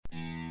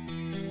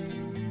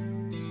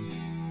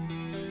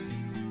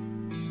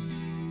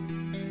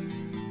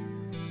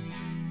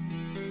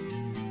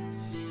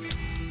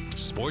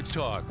Sports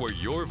talk where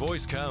your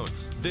voice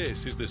counts.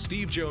 This is the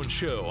Steve Jones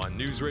Show on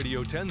News Radio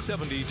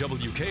 1070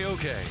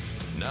 WKOK.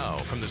 Now,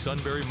 from the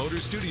Sunbury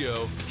Motors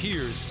Studio,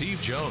 here's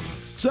Steve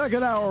Jones.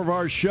 Second hour of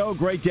our show.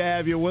 Great to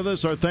have you with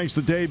us. Our thanks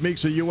to Dave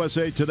Meeks of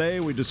USA Today.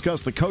 We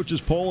discussed the coaches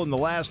poll in the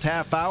last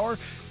half hour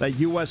that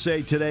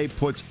USA Today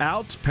puts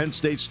out. Penn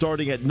State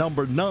starting at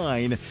number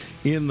 9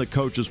 in the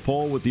coaches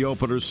poll with the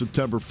opener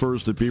September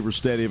 1st at Beaver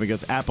Stadium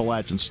against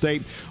Appalachian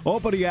State.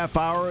 Opening half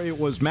hour, it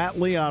was Matt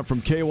Leon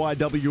from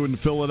KYW in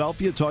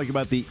Philadelphia talking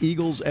about the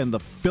Eagles and the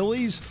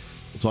Phillies.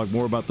 We'll talk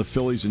more about the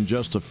Phillies in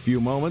just a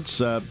few moments.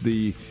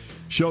 The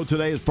show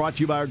today is brought to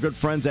you by our good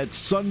friends at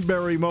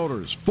Sunbury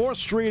Motors, 4th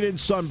Street in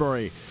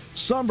Sunbury.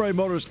 Sunbury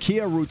Motors,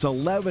 Kia, routes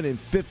 11 and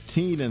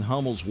 15 in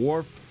Hummel's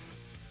Wharf.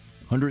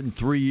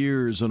 103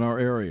 years in our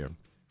area.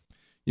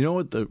 You know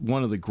what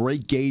one of the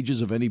great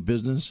gauges of any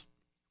business?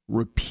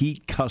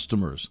 Repeat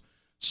customers.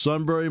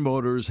 Sunbury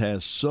Motors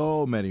has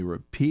so many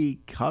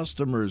repeat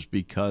customers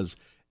because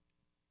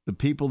the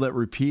people that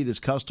repeat as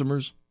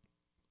customers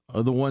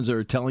are the ones that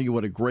are telling you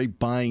what a great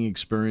buying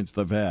experience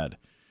they've had.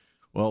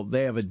 Well,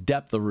 they have a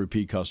depth of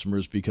repeat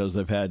customers because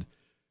they've had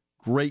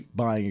great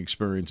buying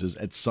experiences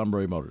at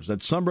Sunbury Motors.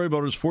 At Sunbury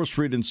Motors, 4th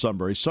Street in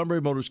Sunbury.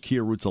 Sunbury Motors,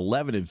 Kia, routes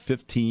 11 and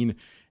 15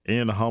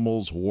 in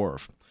Hummel's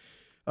Wharf.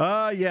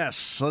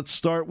 Yes, let's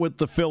start with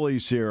the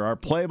Phillies here. Our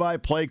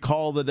play-by-play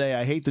call of the day.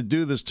 I hate to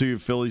do this to you,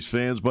 Phillies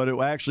fans, but it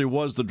actually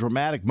was the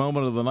dramatic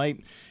moment of the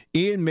night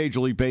in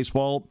Major League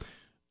Baseball.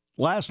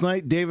 Last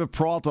night, David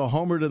Peralta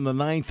homered in the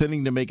 9th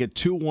inning to make it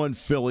 2-1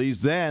 Phillies.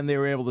 Then they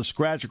were able to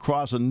scratch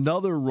across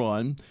another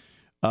run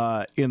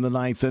in the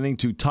 9th inning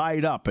to tie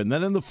it up. And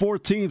then in the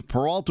 14th,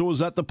 Peralta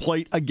was at the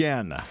plate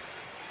again.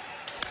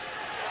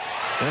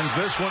 Sends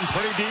this one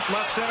pretty deep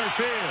left center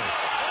field.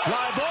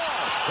 Fly ball.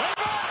 Way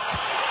back.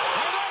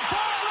 And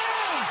that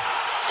ball is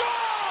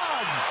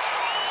gone.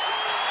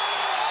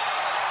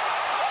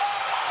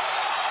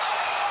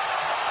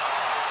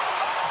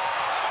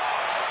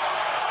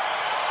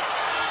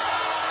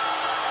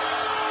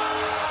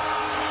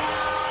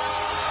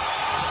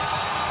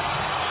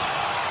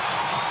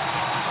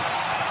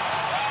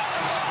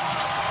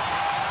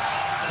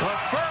 The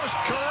first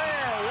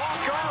career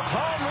walk-off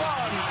home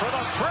run for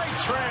the freight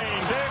train,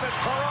 David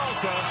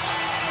Peralta.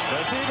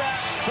 The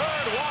D-backs'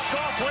 third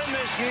walk-off win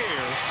this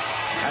year.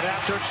 And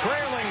after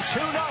trailing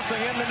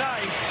 2-0 in the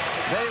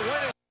 9th, they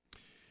win it.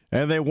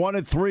 And they won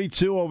it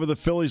 3-2 over the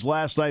Phillies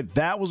last night.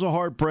 That was a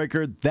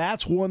heartbreaker.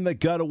 That's one that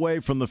got away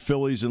from the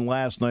Phillies in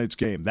last night's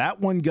game. That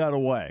one got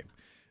away.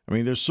 I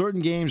mean, there's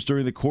certain games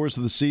during the course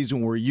of the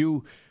season where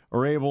you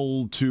are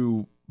able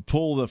to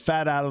pull the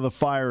fat out of the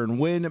fire and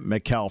win.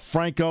 Maikel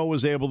Franco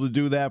was able to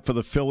do that for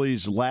the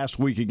Phillies last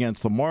week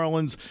against the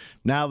Marlins.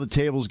 Now the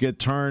tables get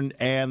turned,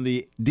 and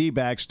the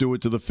D-backs do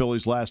it to the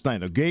Phillies last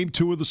night. Now, Game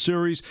 2 of the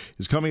series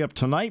is coming up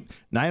tonight,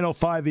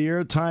 9:05 the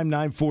air time,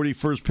 9:40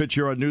 first pitch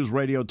here on News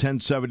Radio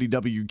 1070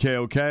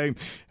 WKOK.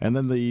 And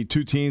then the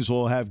two teams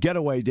will have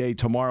getaway day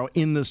tomorrow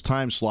in this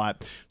time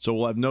slot. So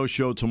we'll have no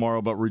show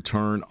tomorrow, but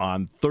return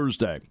on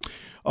Thursday.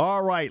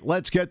 All right,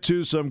 let's get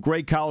to some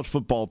great college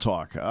football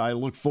talk. I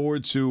look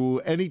forward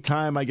to any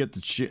time I get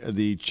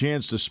the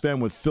chance to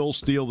spend with Phil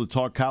Steele to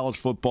talk college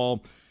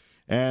football,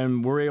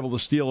 and we're able to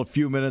steal a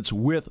few minutes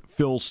with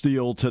Phil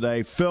Steele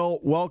today. Phil,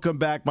 welcome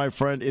back, my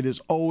friend. It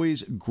is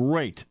always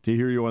great to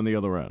hear you on the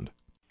other end.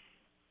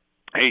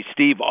 Hey,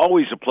 Steve,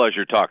 always a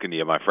pleasure talking to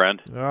you, my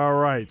friend. All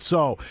right,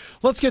 so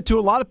let's get to it.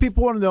 A lot of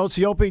people want to know, it's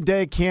the opening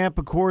day of camp,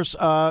 of course.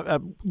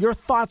 Your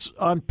thoughts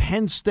on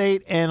Penn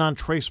State and on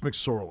Trace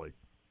McSorley?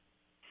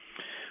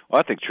 Well,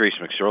 I think Trace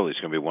McSorley is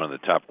going to be one of the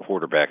top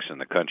quarterbacks in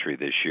the country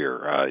this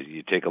year.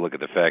 You take a look at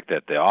the fact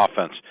that the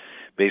offense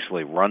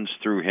basically runs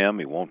through him.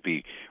 He won't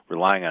be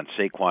relying on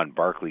Saquon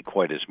Barkley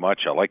quite as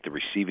much. I like the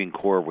receiving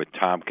core with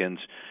Tompkins,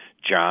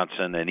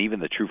 Johnson, and even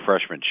the true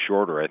freshman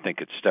Shorter. I think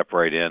could step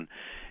right in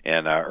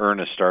and earn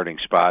a starting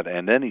spot.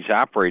 And then he's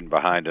operating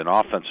behind an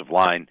offensive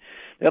line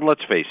that,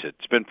 let's face it,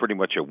 it's been pretty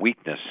much a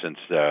weakness since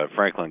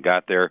Franklin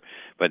got there.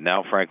 But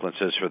now Franklin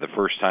says for the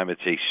first time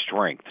it's a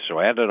strength. So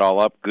add it all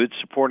up, good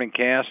supporting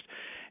cast,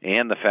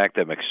 and the fact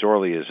that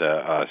McSorley is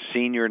a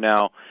senior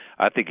now,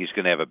 I think he's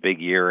going to have a big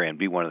year and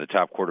be one of the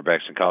top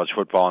quarterbacks in college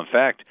football. In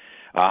fact,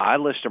 I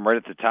list him right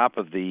at the top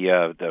of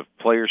the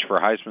players for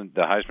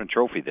the Heisman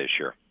Trophy this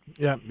year.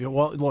 Yeah,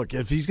 well, look,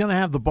 if he's going to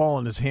have the ball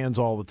in his hands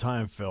all the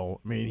time,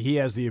 Phil, I mean, he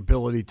has the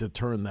ability to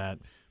turn that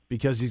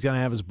because he's going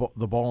to have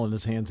the ball in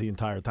his hands the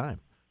entire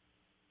time.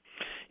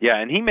 Yeah,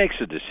 and he makes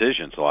the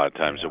decisions a lot of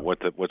times of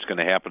what's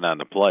going to happen on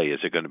the play. Is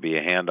it going to be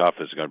a handoff?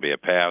 Is it going to be a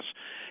pass?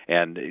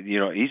 And,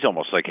 he's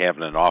almost like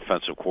having an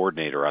offensive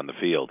coordinator on the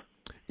field.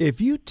 If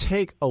you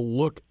take a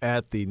look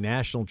at the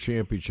national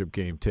championship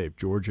game tape,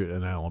 Georgia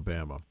and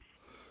Alabama,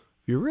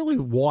 if you really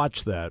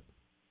watch that,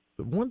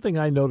 the one thing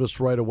I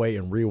noticed right away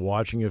in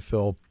rewatching it,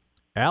 Phil,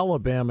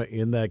 Alabama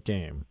in that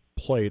game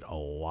played a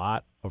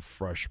lot of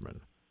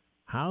freshmen.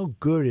 How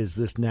good is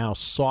this now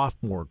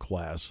sophomore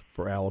class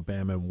for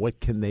Alabama, and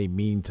what can they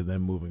mean to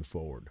them moving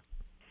forward?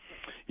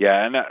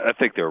 Yeah, and I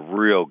think they're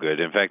real good.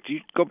 In fact,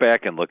 you go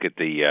back and look at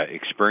the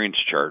experience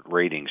chart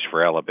ratings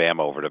for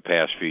Alabama over the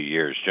past few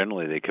years.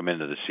 Generally, they come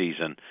into the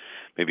season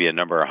maybe a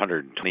number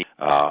 120,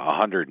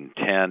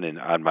 110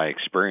 on my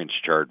experience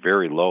chart,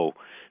 very low.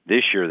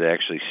 This year, they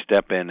actually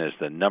step in as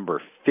the number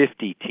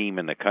 50 team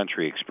in the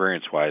country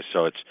experience-wise.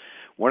 So it's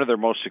one of their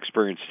most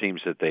experienced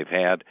teams that they've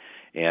had,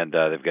 and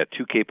they've got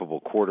two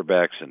capable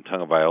quarterbacks in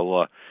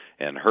Tagovailoa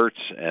and Hurts,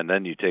 and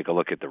then you take a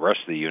look at the rest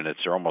of the units.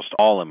 They're almost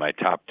all in my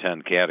top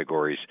 10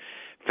 categories.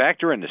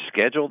 Factor in the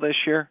schedule this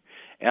year,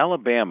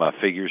 Alabama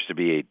figures to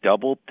be a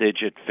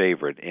double-digit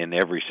favorite in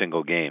every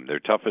single game. Their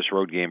toughest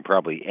road game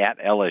probably at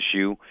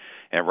LSU,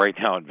 and right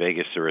now in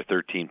Vegas they're a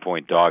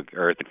 13-point dog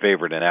or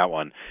favorite in that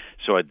one.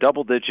 So a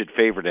double-digit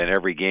favorite in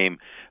every game.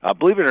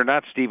 Believe it or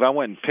not, Steve, I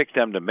went and picked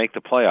them to make the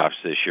playoffs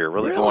this year.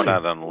 Really going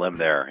out on a limb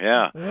there.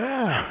 Yeah.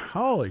 Yeah.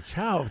 Holy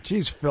cow.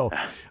 Jeez, Phil.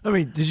 I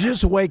mean, did you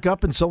just wake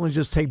up and suddenly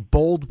just take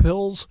bold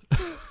pills?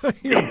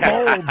 You're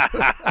bold.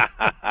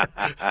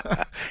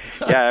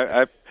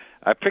 Yeah,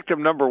 I picked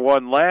them number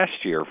one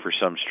last year for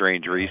some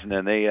strange reason,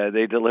 and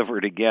they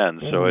delivered again.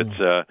 So it's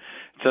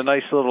a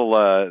nice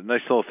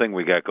little thing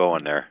we got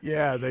going there.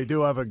 Yeah, they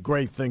do have a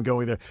great thing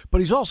going there. But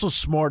he's also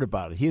smart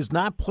about it. He has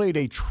not played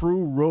a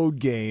true road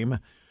game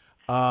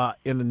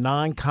in a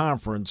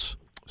non-conference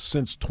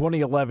since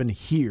 2011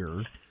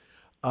 here.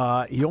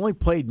 He only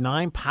played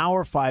 9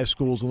 Power 5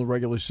 schools in the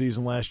regular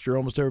season last year,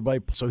 almost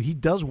everybody. So he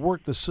does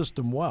work the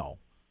system well.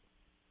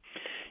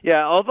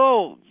 Yeah,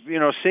 although,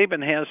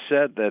 Saban has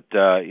said that,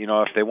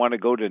 if they want to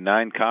go to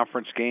 9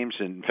 conference games,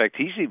 in fact,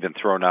 he's even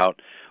thrown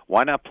out,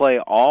 why not play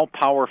all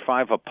Power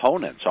 5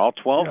 opponents, all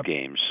 12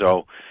 games?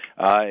 So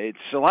it's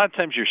a lot of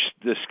times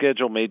the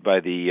schedule made by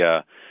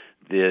the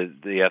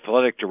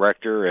athletic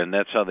director, and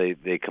that's how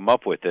they come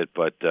up with it.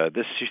 But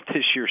this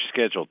year's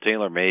schedule,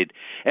 tailor-made.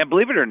 And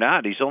believe it or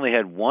not, he's only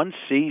had one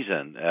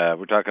season.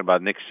 We're talking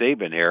about Nick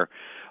Saban here.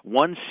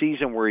 One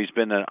season where he's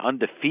been an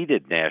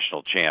undefeated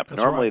national champ.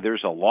 That's Normally right.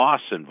 There's a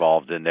loss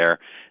involved in there.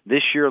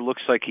 This year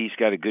looks like he's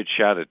got a good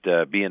shot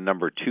at being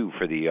number 2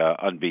 for the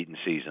unbeaten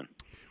season.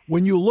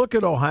 When you look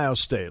at Ohio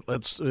State,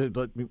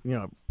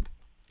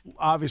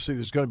 obviously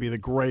there's going to be the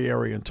gray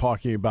area in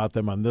talking about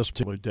them on this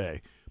particular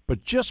day,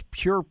 but just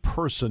pure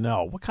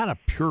personnel, what kind of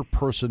pure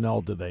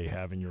personnel do they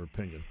have in your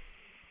opinion?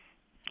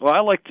 Well,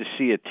 I like to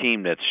see a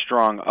team that's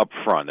strong up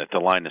front at the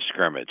line of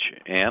scrimmage,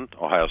 and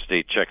Ohio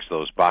State checks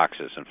those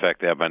boxes. In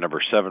fact, they have my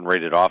number 7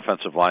 rated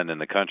offensive line in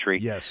the country.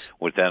 Yes.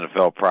 With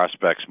NFL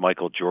prospects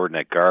Michael Jordan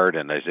at guard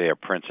and Isaiah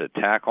Prince at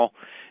tackle.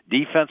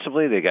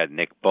 Defensively, they got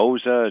Nick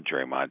Bosa,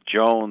 Draymond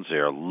Jones. They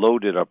are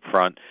loaded up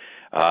front.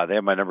 They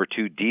have my number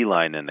 2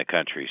 D-line in the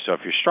country. So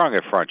if you're strong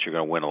up front, you're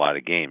going to win a lot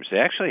of games. They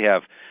actually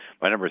have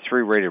my number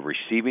 3 rated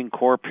receiving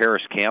core.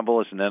 Paris Campbell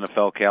is an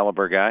NFL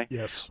caliber guy.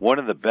 Yes. One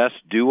of the best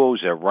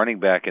duos at running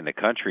back in the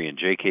country in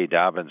J.K.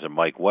 Dobbins and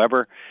Mike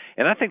Weber.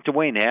 And I think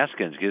Dwayne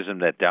Haskins gives them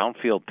that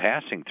downfield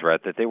passing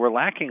threat that they were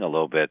lacking a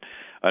little bit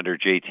under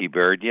J.T.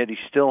 Barrett, yet he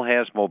still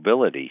has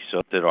mobility.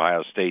 So the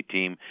Ohio State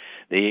team,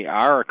 they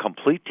are a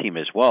complete team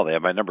as well. They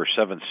have my number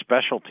 7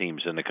 special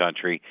teams in the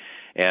country,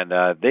 and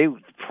they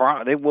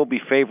will be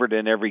favored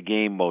in every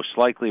game most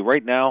likely.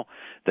 Right now,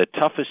 the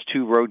toughest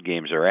 2 road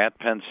games are at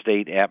Penn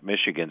State, at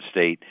Michigan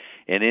State,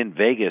 and in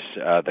Vegas.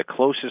 The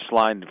closest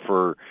line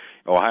for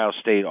Ohio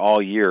State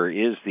all year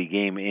is the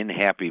game in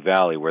Happy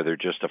Valley, where they're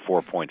just a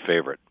 4-point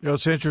favorite.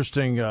 It's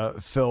interesting,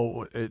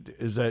 Phil,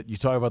 is that you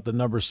talk about the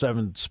number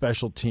 7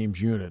 special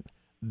teams unit.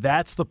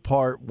 That's the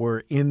part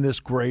where in this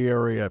gray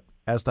area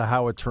as to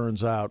how it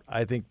turns out,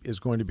 I think is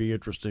going to be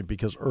interesting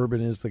because Urban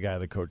is the guy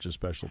that coaches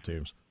special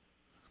teams.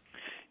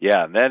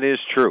 Yeah, that is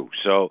true.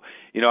 So,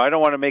 I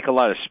don't want to make a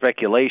lot of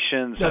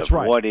speculations of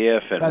what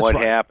if and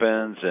what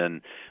happens,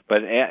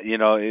 but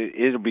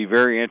it'll be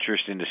very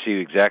interesting to see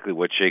exactly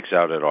what shakes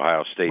out at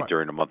Ohio State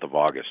during the month of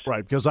August.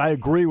 Right, because I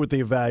agree with the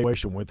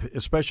evaluation,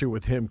 especially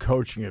with him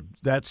coaching it.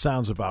 That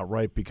sounds about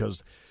right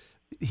because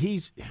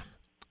it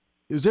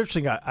was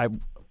interesting. I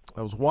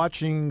was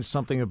watching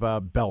something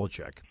about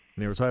Belichick,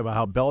 and they were talking about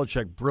how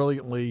Belichick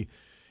brilliantly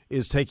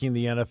is taking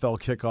the NFL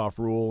kickoff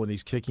rule and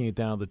he's kicking it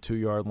down the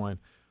 2-yard line.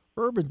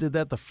 Urban did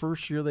that the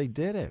first year they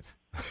did it.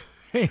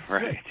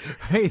 Right.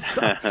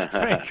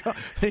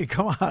 Hey,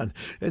 come on.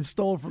 It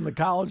stole from the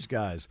college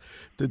guys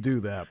to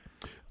do that.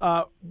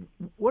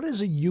 What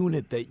is a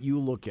unit that you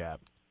look at?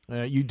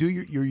 You do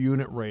your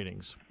unit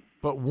ratings,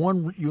 but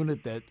one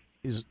unit that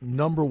is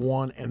number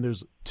 1, and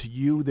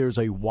there's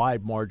a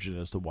wide margin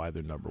as to why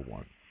they're number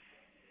 1.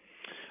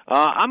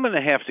 I'm going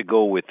to have to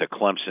go with the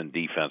Clemson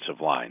defensive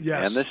line.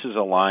 Yes. And this is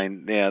a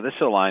line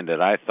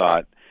that I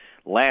thought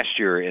last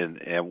year,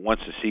 and once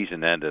the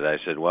season ended, I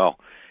said, well,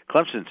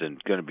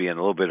 Clemson's going to be in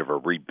a little bit of a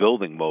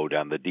rebuilding mode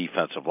on the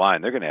defensive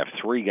line. They're going to have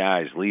 3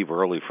 guys leave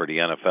early for the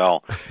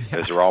NFL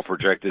as they're all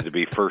projected to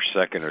be first,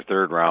 second, or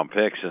third round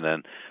picks. And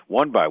then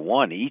one by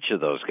one, each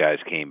of those guys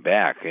came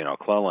back.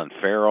 Clelin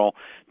Ferrell,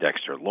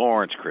 Dexter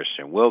Lawrence,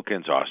 Christian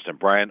Wilkins, Austin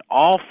Bryant,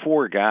 all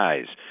 4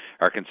 guys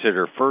are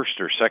considered first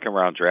or second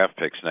round draft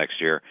picks next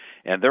year,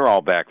 and they're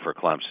all back for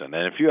Clemson.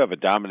 And if you have a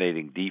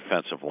dominating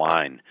defensive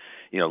line,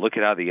 look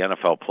at how the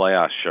NFL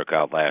playoffs shook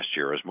out last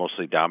year. It was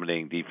mostly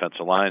dominating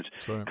defensive lines.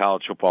 Right.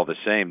 College football the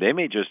same. They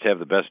may just have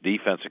the best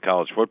defense in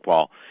college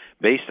football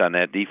based on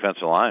that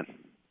defensive line.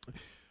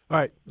 All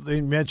right,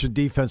 they mentioned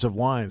defensive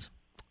lines.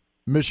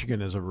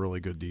 Michigan is a really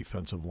good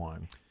defensive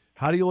line.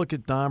 How do you look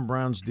at Don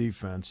Brown's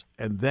defense?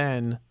 And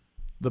then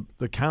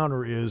the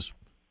counter is,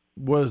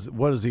 what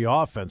does the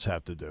offense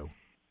have to do?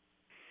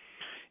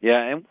 Yeah,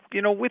 and,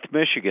 with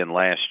Michigan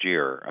last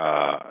year,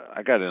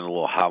 I got in a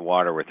little hot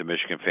water with the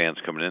Michigan fans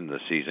coming into the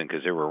season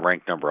because they were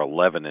ranked number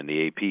 11 in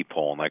the AP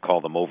poll, and I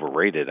called them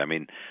overrated. I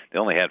mean, they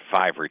only had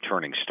 5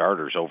 returning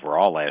starters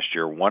overall last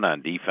year, 1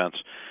 on defense,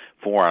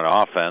 4 on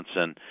offense,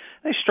 and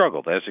they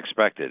struggled, as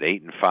expected,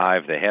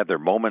 8-5. They had their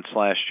moments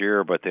last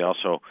year, but they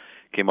also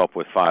came up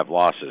with 5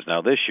 losses.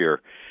 Now, this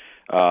year,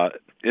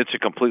 it's a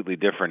completely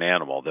different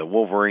animal. The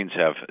Wolverines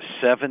have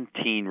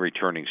 17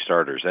 returning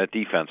starters. That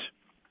defense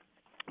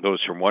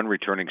goes from 1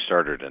 returning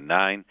starter to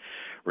 9.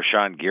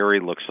 Rashawn Gary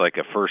looks like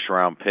a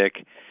first-round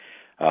pick.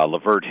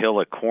 Lavert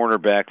Hill at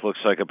cornerback looks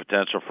like a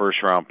potential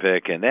first-round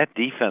pick. And that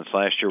defense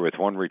last year with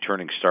 1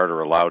 returning starter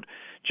allowed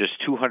just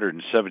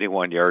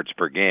 271 yards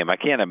per game. I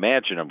can't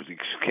imagine them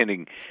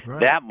getting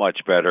that much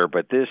better,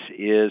 but this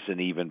is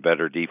an even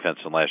better defense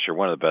than last year,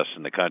 one of the best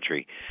in the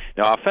country.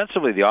 Now,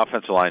 offensively, the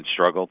offensive line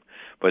struggled,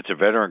 but it's a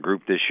veteran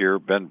group this year.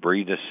 Ben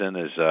Bredeson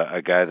is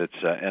a guy that's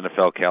an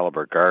NFL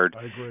caliber guard,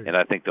 and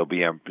I think they'll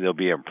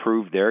be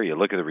improved there. You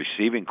look at the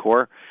receiving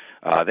core.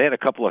 They had a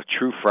couple of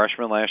true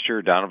freshmen last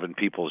year, Donovan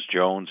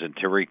Peoples-Jones and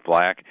Tariq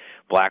Black.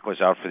 Black was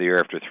out for the year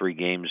after 3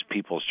 games.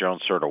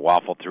 Peoples-Jones sort of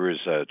waffled through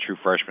his true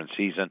freshman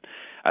season.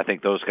 I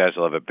think those guys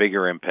will have a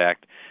bigger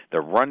impact.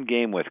 The run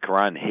game with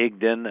Karan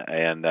Higdon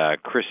and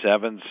Chris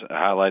Evans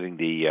highlighting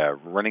the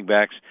running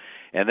backs.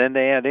 And then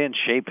they add in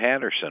Shea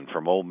Patterson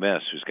from Ole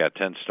Miss, who's got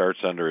 10 starts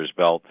under his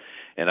belt,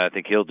 and I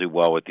think he'll do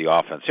well with the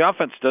offense. The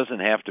offense doesn't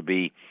have to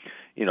be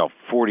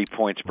 40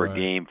 points per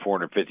game,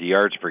 450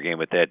 yards per game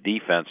with that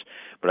defense.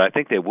 But I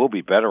think they will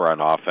be better on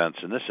offense,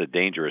 and this is a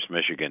dangerous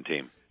Michigan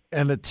team.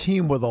 And a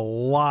team with a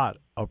lot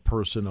of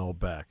personnel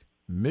back.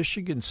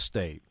 Michigan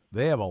State,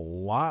 they have a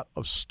lot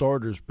of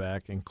starters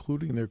back,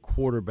 including their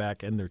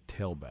quarterback and their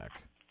tailback.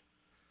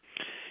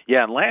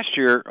 Yeah, and last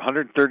year,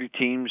 130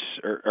 teams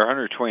or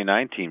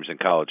 129 teams in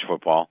college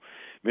football.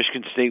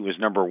 Michigan State was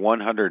number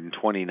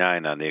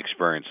 129 on the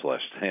experience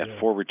list. They had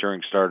 4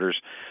 returning starters,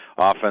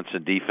 offense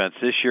and defense.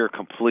 This year,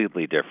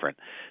 completely different.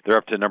 They're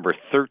up to number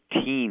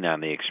 13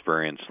 on the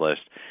experience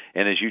list.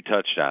 And as you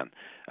touched on,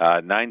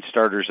 9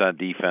 starters on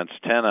defense,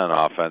 10 on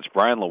offense.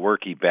 Brian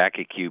Lewerke back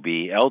at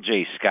QB.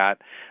 L.J. Scott,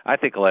 I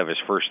think he'll have his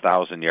first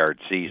 1,000-yard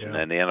season,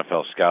 and the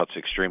NFL scouts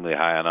extremely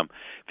high on him.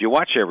 If you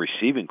watch their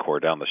receiving core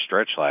down the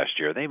stretch last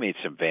year, they made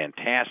some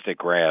fantastic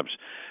grabs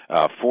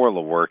for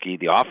Lewerke.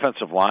 The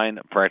offensive line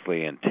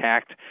practically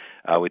intact,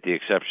 with the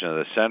exception of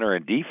the center.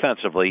 And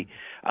defensively,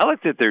 I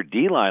looked at their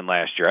D-line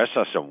last year. I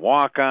saw some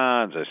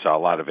walk-ons. I saw a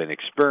lot of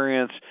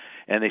inexperience.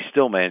 And they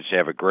still managed to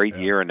have a great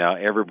year, and now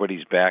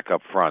everybody's back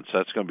up front. So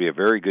that's going to be a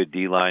very good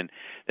D-line.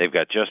 They've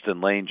got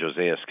Justin Lane,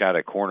 Josiah Scott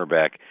at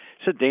cornerback.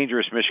 It's a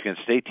dangerous Michigan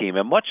State team.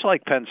 And much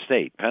like Penn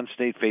State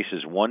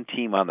faces one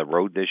team on the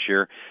road this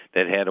year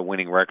that had a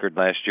winning record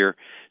last year.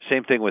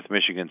 Same thing with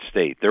Michigan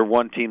State. They're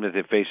one team that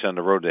they face on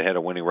the road that had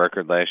a winning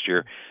record last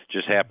year.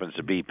 Just happens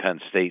to be Penn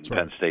State, and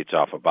Penn State's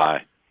off a bye.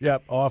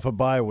 Yep, off a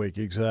bye week,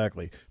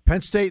 exactly.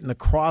 Penn State in the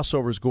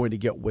crossover is going to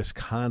get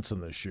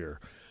Wisconsin this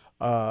year.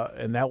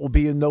 And that will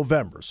be in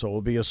November, so it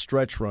will be a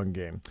stretch run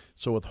game.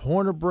 So with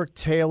Hornibrook,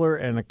 Taylor,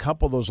 and a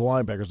couple of those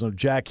linebackers,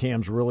 Jack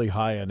Ham's really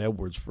high on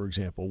Edwards, for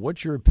example.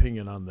 What's your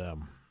opinion on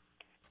them?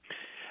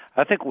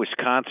 I think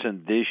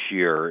Wisconsin this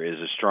year is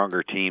a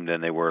stronger team than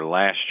they were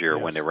last year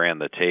when they ran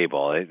the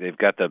table. They've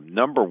got the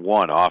number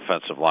 1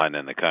 offensive line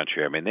in the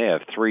country. I mean, they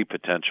have 3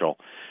 potential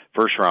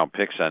first-round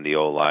picks on the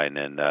O-line,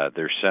 and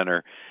their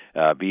center,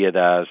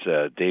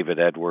 Biadasz, David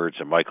Edwards,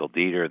 and Michael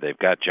Dieter. They've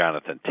got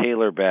Jonathan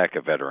Taylor back,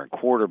 a veteran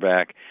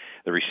quarterback.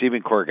 The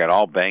receiving corps got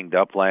all banged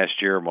up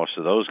last year. Most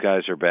of those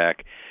guys are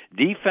back.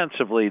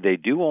 Defensively, they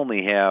do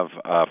only have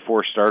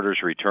 4 starters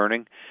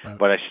returning,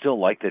 but I still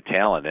like the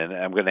talent, and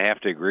I'm going to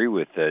have to agree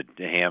with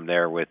Ham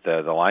there with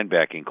the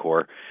linebacking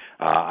corps.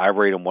 I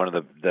rate them one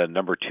of the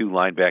number 2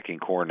 linebacking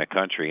corps in the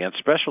country, and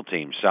special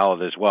teams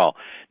solid as well.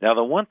 Now,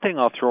 the one thing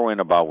I'll throw in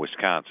about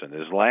Wisconsin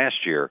is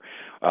last year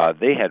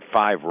they had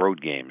 5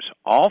 road games.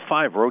 All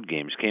 5 road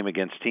games came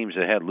against teams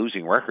that had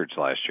losing records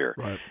last year.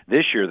 Right.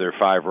 This year, their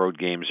 5 road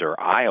games are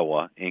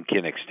Iowa in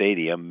Kinnick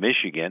Stadium,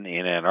 Michigan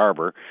in Ann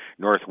Arbor,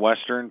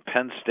 Northwestern,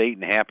 Penn State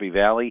in Happy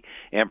Valley,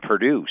 and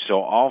Purdue.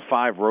 So all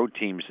 5 road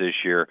teams this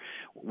year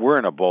were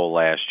in a bowl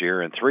last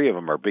year, and 3 of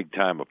them are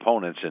big-time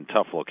opponents in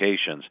tough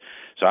locations.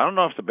 So I don't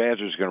know if the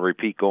Badgers are going to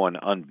repeat going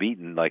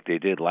unbeaten like they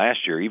did last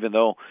year, even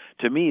though,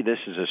 to me, this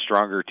is a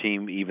stronger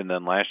team even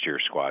than last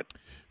year's squad.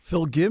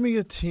 Phil, give me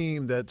a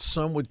team that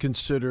some would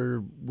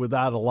consider,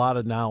 without a lot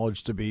of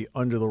knowledge, to be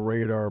under the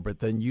radar, but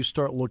then you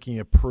start looking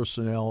at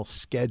personnel,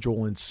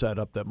 schedule, and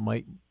setup that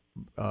might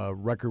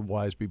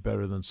record-wise be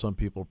better than some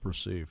people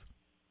perceive?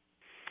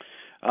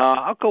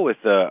 I'll go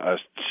with a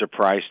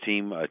surprise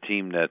team, a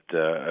team that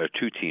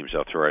two teams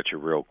I'll throw at you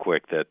real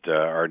quick that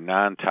are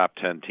non-top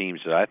 10 teams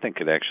that I think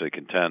could actually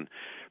contend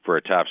for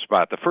a top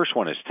spot. The first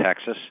one is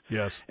Texas.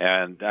 Yes.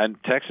 And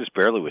Texas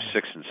barely was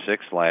 6-6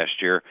 last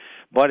year.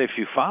 But if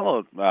you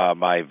followed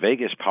my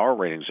Vegas Power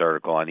Ratings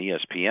article on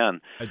ESPN,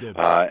 I did.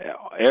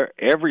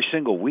 Every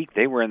single week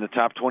they were in the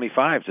top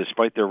 25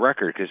 despite their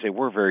record because they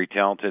were very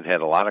talented,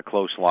 had a lot of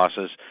close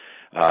losses.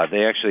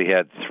 They actually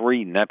had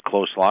 3 net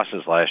close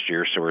losses last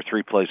year, so we're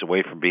 3 plays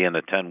away from being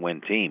a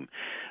 10-win team.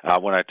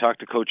 When I talked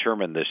to Coach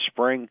Herman this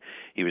spring,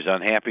 he was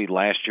unhappy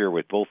last year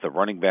with both the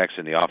running backs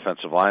and the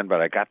offensive line, but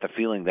I got the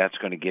feeling that's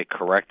going to get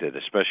corrected,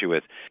 especially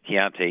with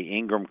Keontae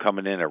Ingram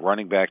coming in at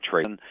running back,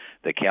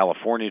 the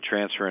California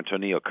transfer,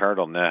 Antonio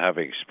Cardinal now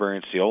having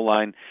experienced the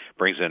O-line,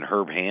 brings in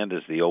Herb Hand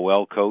as the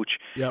OL coach,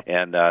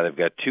 and they've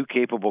got 2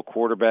 capable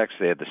quarterbacks.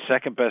 They had the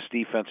second-best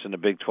defense in the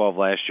Big 12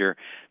 last year.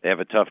 They have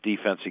a tough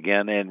defense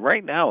again, and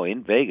right now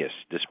in Vegas,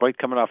 despite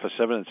coming off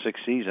a 7-6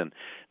 season,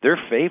 they're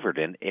favored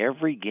in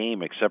every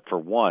game except for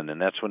one,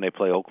 and that's when they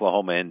play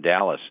Oklahoma and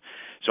Dallas.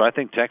 So I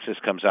think Texas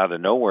comes out of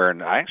nowhere,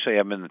 and I actually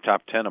have them in the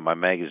top 10 of my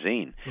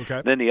magazine.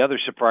 Okay. Then the other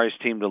surprise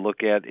team to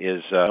look at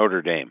is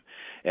Notre Dame.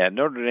 And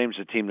Notre Dame's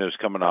a team that was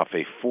coming off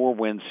a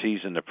 4-win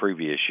season the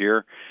previous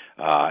year,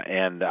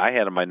 and I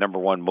had them my number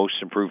 1 most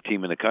improved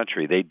team in the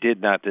country. They did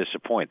not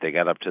disappoint. They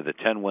got up to the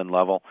 10-win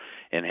level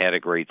and had a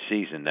great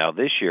season. Now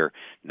this year,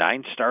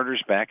 9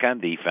 starters back on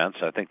defense.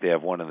 I think they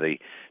have one of the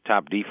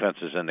top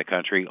defenses in the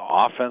country.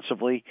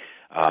 Offensively,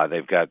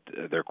 they've got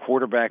their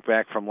quarterback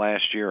back from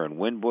last year in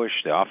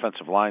Winbush. The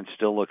offensive line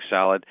still looks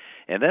solid.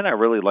 And then I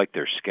really like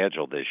their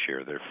schedule this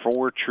year. There are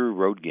 4 true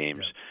road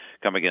games.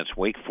 Come against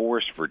Wake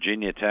Forest,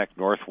 Virginia Tech,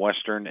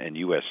 Northwestern, and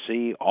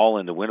USC, all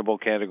in the winnable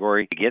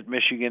category. They get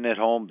Michigan at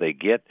home. They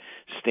get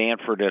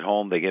Stanford at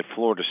home. They get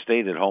Florida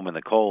State at home in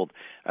the cold.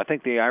 I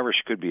think the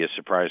Irish could be a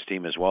surprise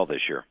team as well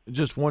this year.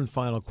 Just one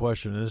final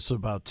question, and this is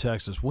about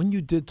Texas. When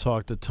you did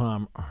talk to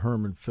Tom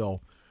Herman,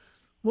 Phil,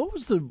 what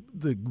was the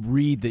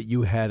read that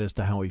you had as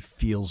to how he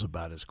feels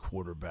about his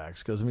quarterbacks?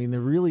 Because, I mean, they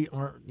really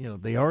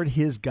aren't, they aren't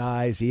his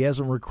guys. He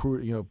hasn't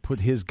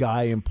put his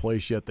guy in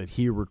place yet that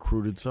he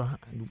recruited. So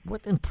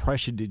what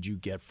impression did you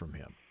get from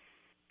him?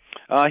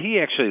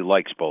 He actually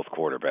likes both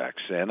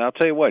quarterbacks. And I'll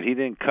tell you what, he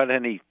didn't cut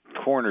any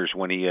corners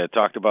when he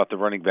talked about the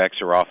running backs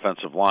or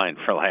offensive line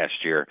for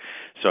last year.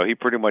 So he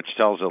pretty much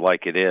tells it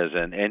like it is.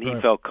 And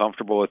he felt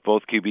comfortable with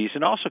both QBs.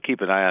 And also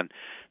keep an eye on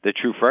the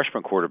true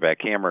freshman quarterback,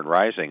 Cameron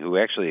Rising, who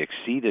actually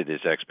exceeded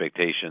his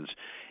expectations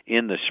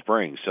in the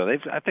spring. So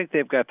I think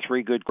they've got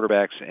 3 good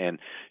quarterbacks and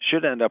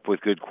should end up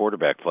with good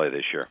quarterback play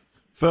this year.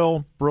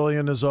 Phil,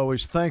 brilliant as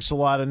always. Thanks a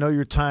lot. I know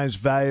your time's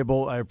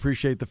valuable. I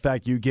appreciate the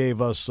fact you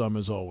gave us some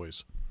as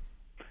always.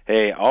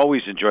 Hey,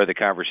 always enjoy the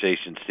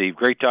conversation, Steve.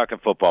 Great talking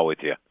football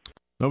with you.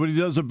 Nobody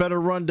does a better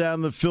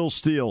rundown than Phil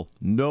Steele.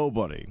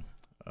 Nobody.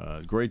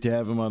 Great to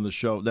have him on the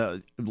show.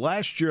 Now,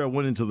 last year I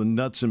went into the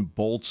nuts and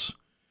bolts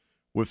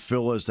with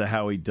Phil as to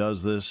how he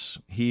does this.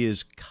 He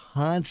is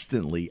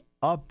constantly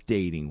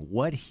updating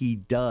what he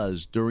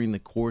does during the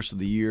course of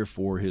the year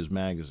for his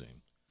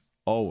magazine.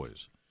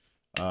 Always.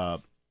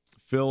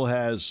 Phil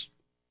has,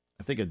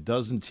 I think, a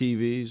dozen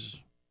TVs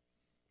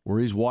where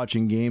he's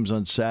watching games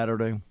on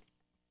Saturday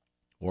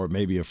or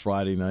maybe a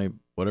Friday night,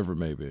 whatever it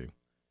may be.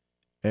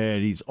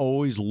 And he's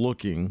always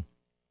looking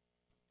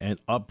and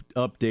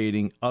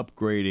updating,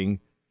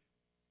 upgrading.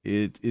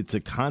 It's a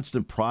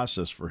constant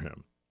process for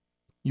him.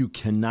 You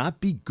cannot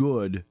be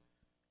good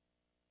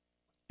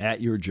at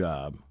your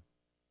job,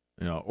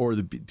 or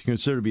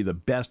consider to be the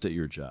best at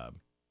your job,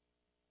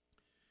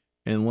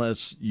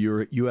 unless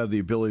you have the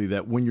ability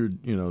that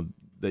when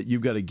that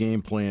you've got a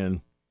game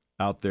plan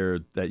out there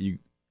that you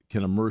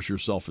can immerse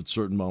yourself at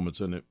certain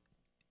moments in it,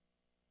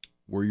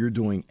 where you're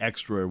doing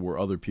extra where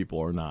other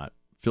people are not.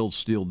 Phil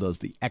Steele does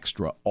the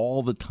extra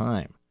all the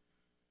time.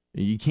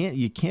 You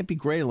can't be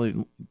great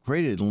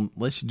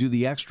unless you do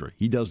the extra.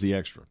 He does the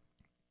extra.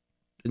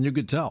 And you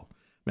could tell.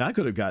 I mean, I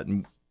could have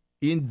gotten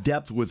in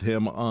depth with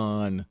him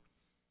on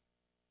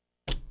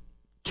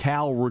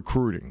Cal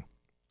recruiting.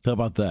 How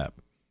about that?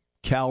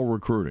 Cal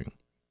recruiting.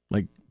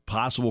 Like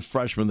possible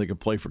freshmen that could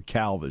play for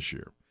Cal this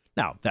year.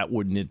 Now, that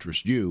wouldn't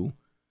interest you.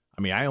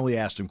 I mean, I only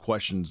asked him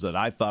questions that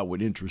I thought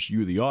would interest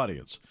you, the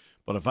audience.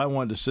 But if I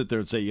wanted to sit there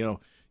and say,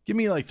 give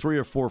me like 3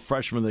 or 4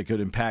 freshmen that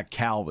could impact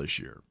Cal this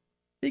year,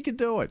 he could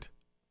do it.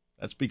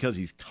 That's because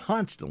he's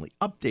constantly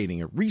updating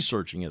and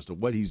researching as to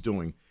what he's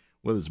doing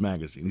with his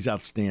magazine. He's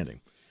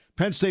outstanding.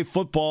 Penn State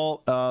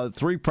football,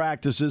 3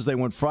 practices. They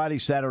went Friday,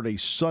 Saturday,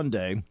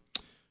 Sunday.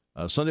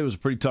 Sunday was a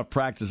pretty tough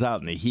practice out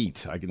in the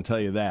heat, I can tell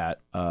you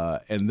that.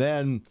 And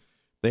then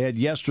they had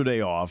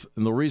yesterday off.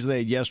 And the reason they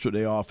had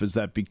yesterday off is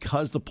that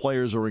because the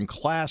players are in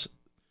class,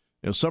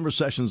 summer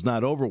session's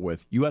not over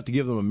with, you have to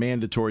give them a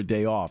mandatory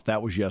day off.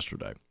 That was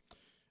yesterday,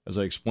 as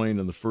I explained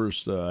in the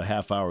first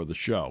half hour of the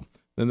show.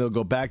 Then they'll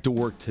go back to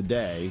work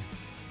today.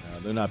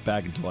 They're not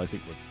back until, I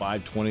think,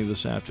 5:20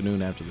 this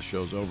afternoon after the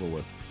show's over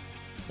with.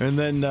 And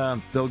then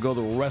they'll go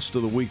the rest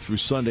of the week through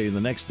Sunday, and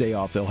the next day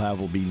off they'll have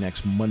will be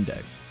next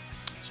Monday.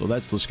 So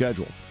that's the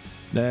schedule.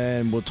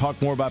 Then we'll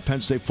talk more about Penn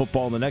State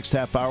football in the next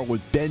half hour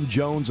with Ben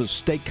Jones of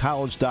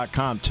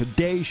StateCollege.com.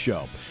 Today's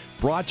show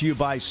brought to you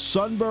by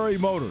Sunbury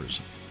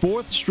Motors,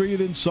 4th Street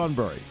in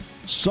Sunbury.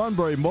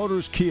 Sunbury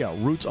Motors Kia,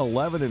 routes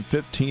 11 and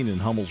 15 in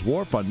Hummel's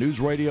Wharf on News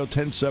Radio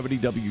 1070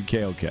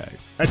 WKOK.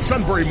 At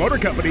Sunbury Motor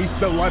Company,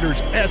 the letters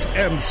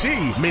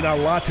SMC mean a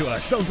lot to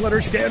us. Those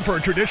letters stand for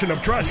a tradition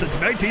of trust since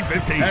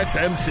 1915.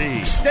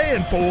 SMC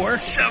stand for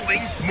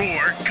selling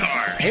more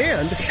cars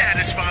and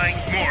satisfying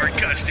more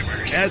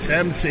customers.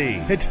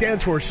 SMC. It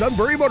stands for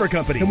Sunbury Motor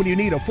Company. And when you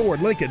need a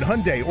Ford, Lincoln,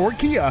 Hyundai, or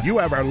Kia, you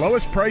have our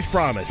lowest price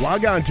promise.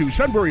 Log on to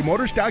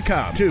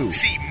sunburymotors.com to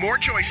see more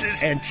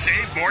choices and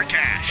save more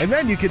cash. And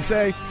then you can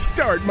say,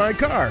 start my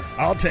car.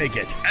 I'll take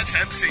it.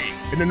 SMC.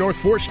 In the North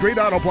 4th Street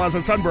Auto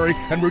Plaza, Sunbury,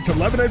 and routes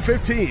 11 and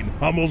 15.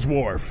 Hummel's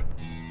Wharf.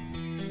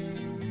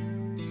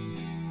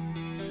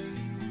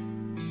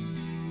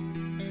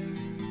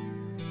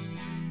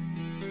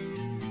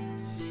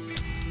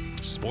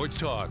 Sports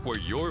talk where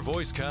your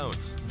voice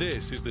counts.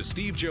 This is the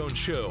Steve Jones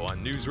Show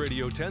on News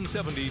Radio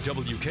 1070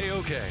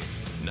 WKOK.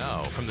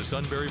 Now, from the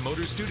Sunbury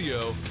Motors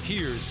Studio,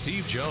 here's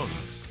Steve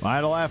Jones.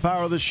 Final half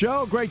hour of the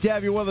show. Great to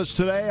have you with us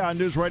today on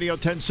News Radio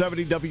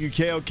 1070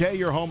 WKOK,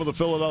 your home of the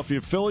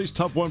Philadelphia Phillies.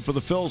 Tough one for the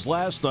Phils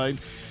last night.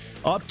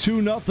 Up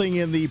 2-0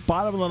 in the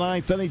bottom of the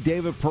ninth inning.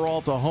 David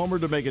Peralta homer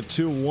to make it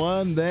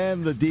 2-1.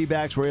 Then the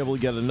D-backs were able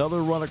to get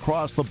another run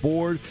across the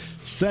board,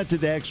 sent it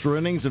to extra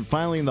innings, and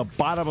finally in the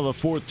bottom of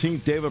the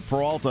 14th, David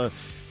Peralta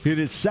hit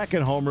his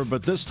second homer,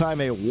 but this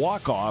time a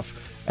walk-off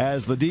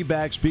as the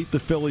D-backs beat the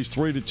Phillies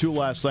 3-2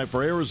 last night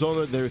for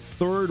Arizona, their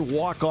third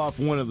walk-off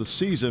win of the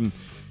season.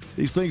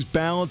 These things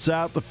balance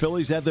out. The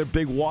Phillies had their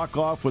big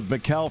walk-off with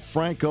Maikel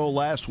Franco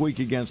last week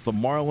against the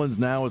Marlins.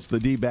 Now it's the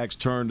D-backs'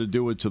 turn to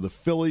do it to the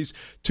Phillies.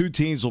 Two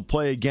teams will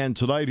play again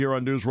tonight here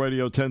on News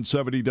Radio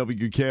 1070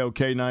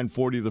 WKOK,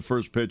 9:40 the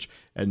first pitch,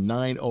 and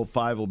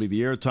 9:05 will be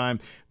the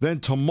airtime. Then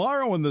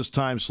tomorrow in this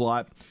time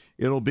slot,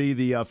 it'll be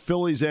the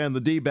Phillies and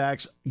the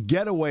D-backs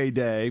getaway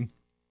day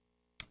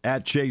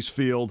at Chase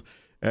Field.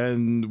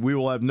 And we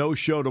will have no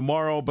show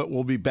tomorrow, but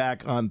we'll be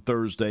back on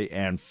Thursday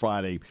and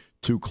Friday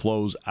to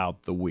close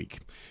out the week.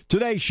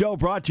 Today's show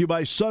brought to you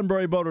by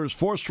Sunbury Motors,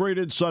 4th Street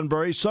in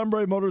Sunbury.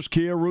 Sunbury Motors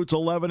Kia, routes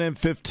 11 and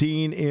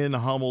 15 in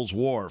Hummel's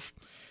Wharf.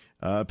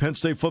 Penn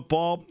State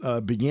football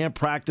began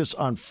practice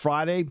on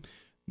Friday.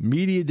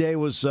 Media day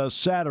was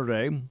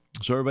Saturday,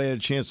 so everybody had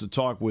a chance to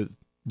talk with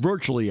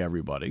virtually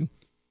everybody.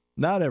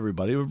 Not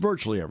everybody, but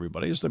virtually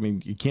everybody. I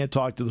mean, you can't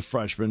talk to the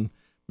freshmen.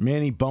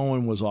 Manny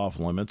Bowen was off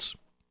limits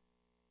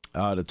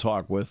to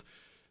talk with.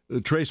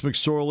 Trace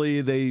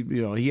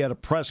McSorley, he had a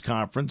press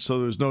conference,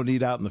 so there's no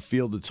need out in the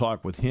field to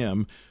talk with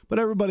him. But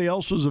everybody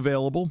else was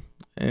available,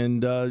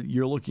 and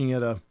you're looking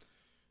at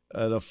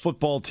a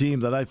football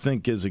team that I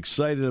think is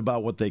excited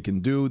about what they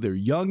can do. They're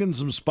young in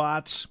some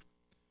spots.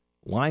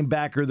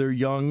 Linebacker, they're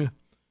young.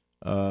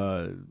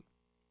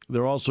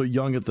 They're also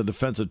young at the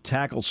defensive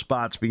tackle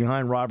spots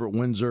behind Robert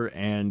Windsor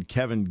and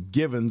Kevin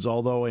Givens,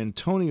 although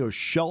Antonio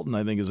Shelton,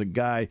 I think, is a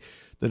guy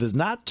that is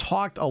not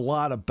talked a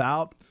lot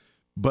about,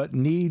 but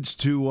needs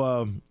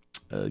to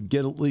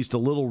get at least a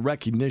little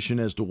recognition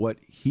as to what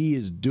he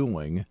is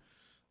doing.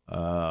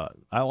 I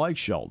like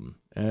Shelton.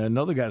 And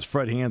another guy is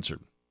Fred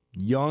Hansard.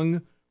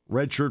 Young,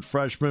 redshirt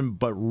freshman,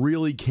 but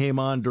really came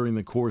on during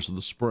the course of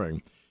the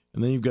spring.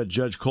 And then you've got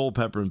Judge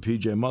Culpepper and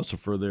P.J.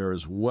 Mustipher there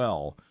as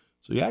well.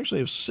 So you actually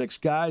have 6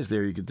 guys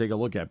there you can take a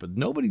look at. But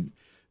nobody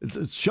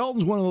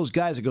Shelton's one of those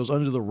guys that goes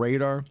under the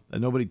radar that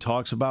nobody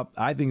talks about.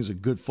 I think he's a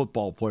good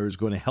football player who's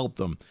going to help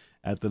them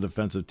at the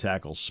defensive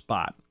tackle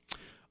spot.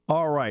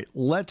 All right,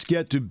 let's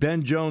get to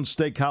Ben Jones,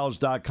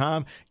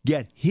 StateCollege.com,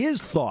 get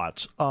his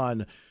thoughts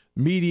on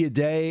Media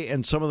Day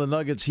and some of the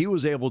nuggets he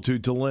was able to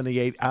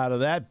delineate out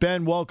of that.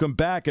 Ben, welcome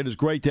back. It is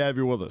great to have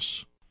you with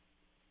us.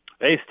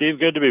 Hey, Steve,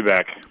 good to be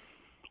back.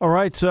 All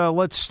right, so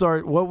let's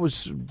start.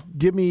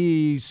 Give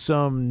me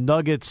some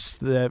nuggets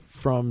that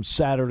from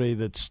Saturday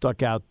that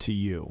stuck out to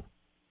you.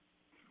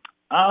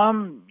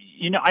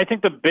 I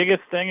think the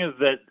biggest thing is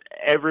that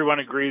everyone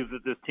agrees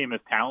that this team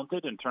is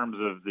talented in terms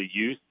of the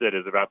youth that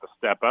is about to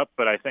step up,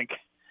 but I think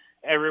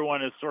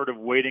everyone is sort of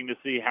waiting to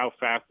see how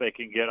fast they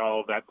can get all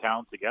of that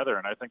talent together,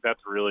 and I think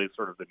that's really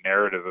sort of the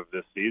narrative of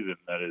this season.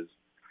 That is,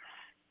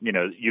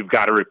 you've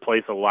got to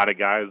replace a lot of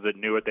guys that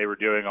knew what they were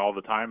doing all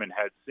the time and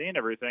had seen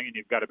everything, and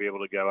you've got to be able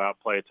to go out,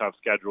 play a tough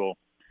schedule,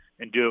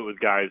 and do it with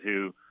guys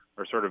who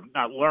are sort of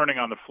not learning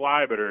on the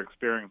fly, but are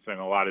experiencing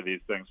a lot of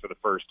these things for the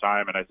first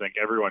time. And I think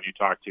everyone you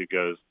talk to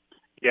goes,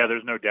 yeah,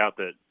 there's no doubt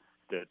that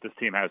this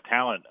team has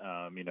talent.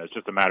 It's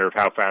just a matter of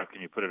how fast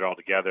can you put it all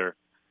together.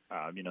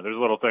 There's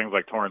little things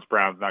like Torrance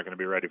Brown's not going to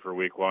be ready for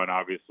week 1.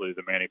 Obviously,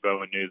 the Manny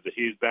Bowen news that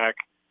he's back.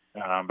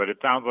 But it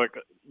sounds like,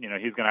 he's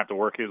going to have to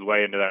work his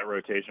way into that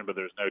rotation, but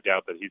there's no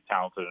doubt that he's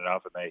talented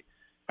enough, and they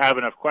have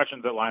enough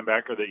questions at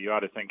linebacker that you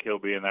ought to think he'll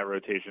be in that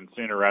rotation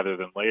sooner rather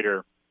than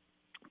later.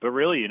 But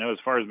really, as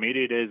far as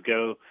media days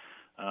go,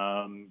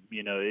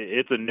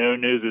 It's a no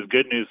news is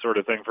good news sort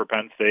of thing for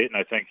Penn State. And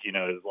I think,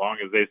 as long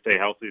as they stay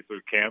healthy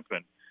through camp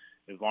and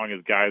as long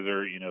as guys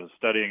are,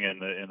 studying in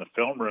the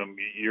film room,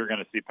 you're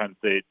going to see Penn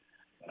State,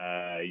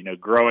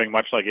 growing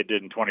much like it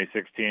did in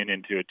 2016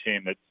 into a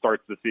team that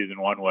starts the season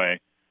one way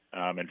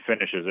and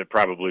finishes it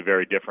probably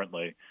very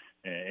differently.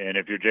 And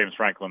if you're James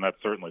Franklin, that's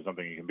certainly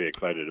something you can be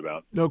excited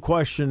about. No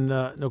question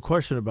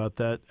about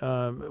that.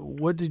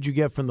 What did you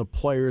get from the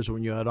players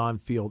when you had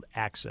on-field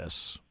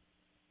access?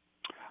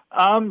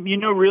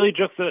 Really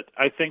just that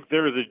I think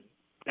there's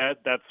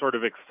that sort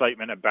of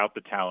excitement about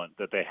the talent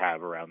that they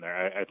have around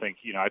there. I think,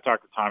 I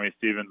talked to Tommy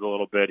Stevens a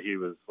little bit. He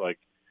was like,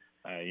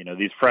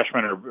 these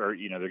freshmen are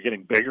they're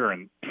getting bigger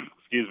and,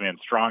 and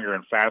stronger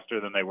and faster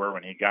than they were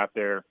when he got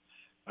there.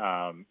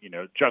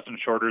 Justin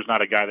Shorter's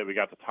not a guy that we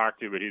got to talk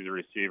to, but he's a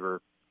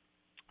receiver.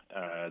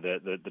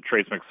 The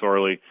Trace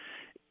McSorley,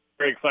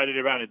 very excited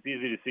about it. It's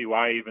easy to see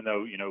why, even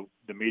though,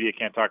 the media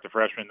can't talk to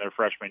freshmen their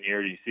freshman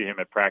year. You see him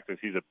at practice.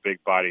 He's a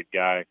big-bodied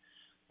guy.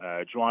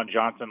 Juwan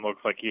Johnson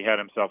looks like he had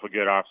himself a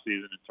good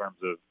offseason in terms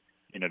of,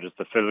 just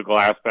the physical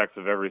aspects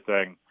of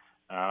everything.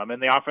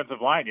 And the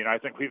offensive line, I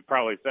think we've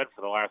probably said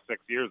for the last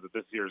 6 years that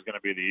this year is going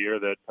to be the year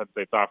that Penn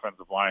State's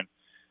offensive line,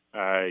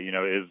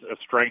 is a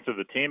strength of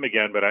the team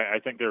again. But I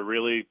think they're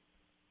really,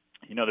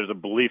 there's a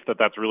belief that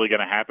that's really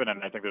going to happen.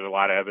 And I think there's a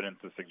lot of evidence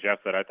to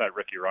suggest that. I thought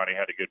Ricky Ronnie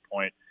had a good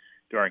point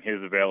during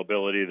his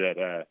availability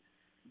that,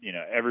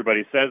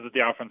 everybody says that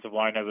the offensive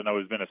line hasn't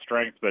always been a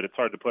strength, but it's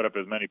hard to put up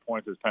as many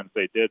points as Penn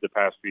State did the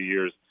past few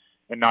years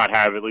and not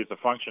have at least a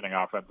functioning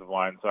offensive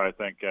line. So I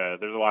think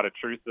there's a lot of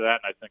truth to that.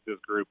 And I think this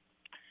group,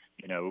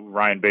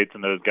 Ryan Bates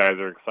and those guys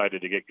are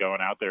excited to get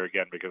going out there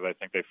again because I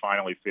think they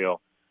finally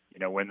feel,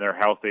 when they're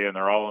healthy and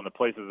they're all in the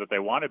places that they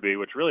want to be,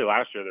 which really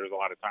last year there was a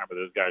lot of time with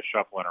those guys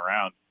shuffling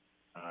around.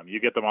 You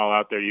get them all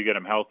out there, you get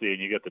them healthy,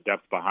 and you get the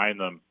depth behind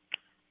them.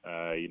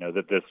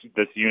 That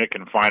this unit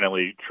can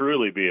finally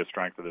truly be a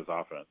strength of this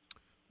offense.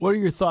 What are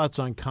your thoughts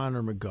on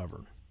Connor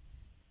McGovern?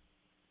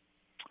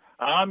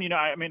 I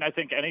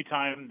think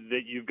anytime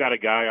that you've got a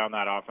guy on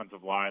that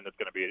offensive line that's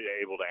going to be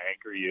able to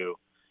anchor you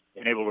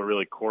and able to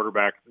really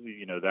quarterback,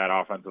 that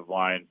offensive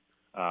line,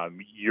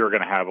 you're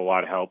going to have a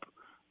lot of help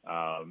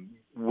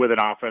with an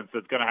offense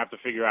that's going to have to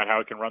figure out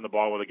how it can run the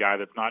ball with a guy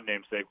that's not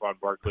named Saquon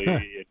Barkley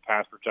in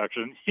pass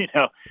protection.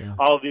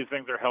 All of these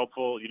things are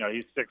helpful.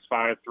 He's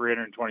 6'5",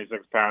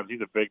 326 pounds.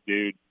 He's a big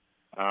dude.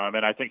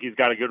 And I think he's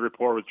got a good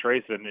rapport with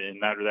Trace in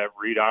that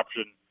read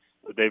option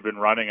that they've been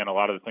running and a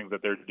lot of the things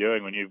that they're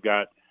doing. When you've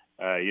got,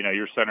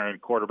 your center and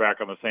quarterback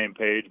on the same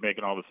page,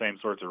 making all the same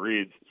sorts of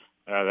reads,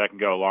 that can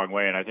go a long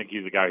way. And I think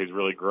he's a guy who's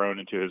really grown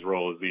into his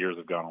role as the years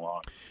have gone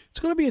along. It's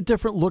going to be a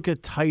different look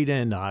at tight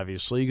end,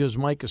 obviously, because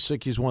Mike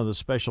Gesicki is one of the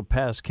special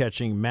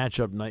pass-catching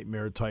matchup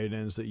nightmare tight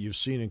ends that you've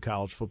seen in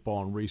college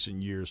football in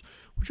recent years.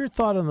 What's your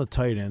thought on the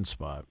tight end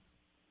spot?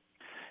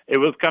 It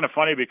was kind of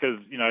funny because,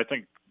 I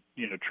think,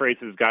 Trace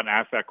has gotten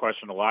asked that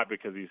question a lot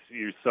because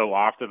he's so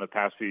often the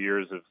past few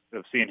years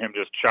have seen him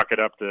just chuck it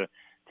up to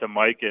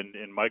Mike,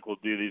 and Mike will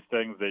do these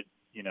things that,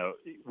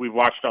 we've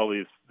watched all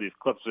these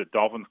clips at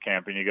Dolphins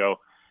camp, and you go,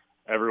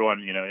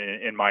 everyone,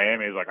 in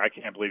Miami is like, I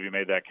can't believe he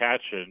made that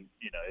catch. And,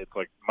 it's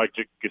like Mike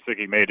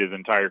Gesicki made his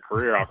entire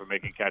career off of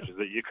making catches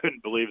that you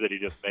couldn't believe that he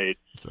just made.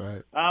 That's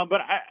right.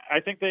 But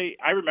I think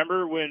I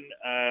remember when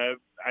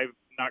I've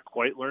not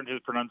quite learned his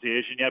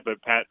pronunciation yet,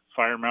 but Pat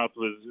Firemouth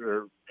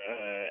was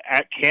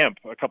at camp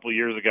a couple of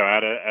years ago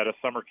at a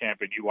summer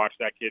camp, and you watch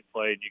that kid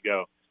play and you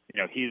go,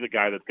 he's a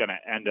guy that's going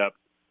to end up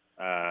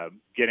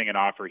getting an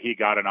offer. He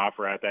got an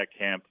offer at that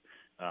camp.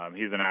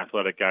 He's an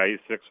athletic guy.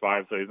 He's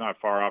 6'5", so he's not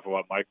far off of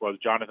what Mike was.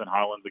 Jonathan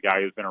Holland's a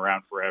guy who's been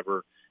around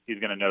forever. He's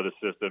going to know the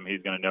system.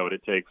 He's going to know what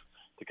it takes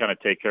to kind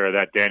of take care of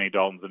that. Danny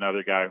Dalton's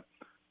another guy.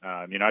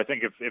 I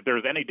think if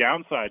there's any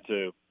downside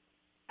to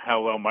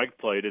how well Mike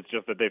played, it's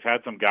just that they've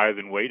had some guys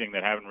in waiting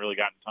that haven't really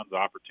gotten tons of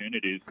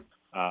opportunities.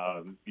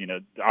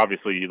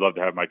 Obviously you'd love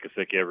to have Mike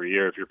Gesicki every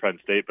year if you're Penn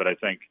State, but I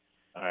think,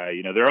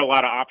 there are a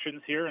lot of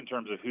options here in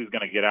terms of who's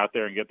going to get out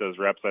there and get those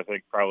reps. I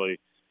think probably,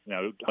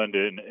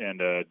 Glendon and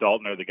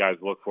Dalton are the guys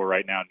to look for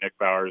right now. Nick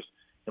Bowers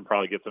can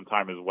probably get some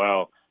time as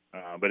well.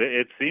 But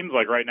it seems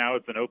like right now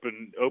it's an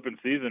open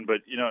season,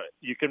 but,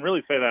 you can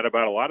really say that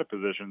about a lot of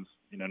positions,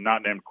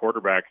 not named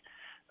quarterback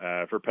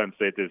for Penn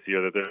State this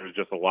year, that there's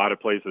just a lot of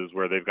places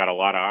where they've got a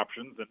lot of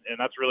options. And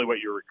that's really what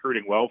you're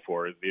recruiting well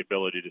for, is the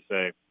ability to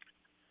say,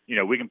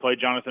 we can play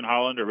Jonathan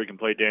Holland, or we can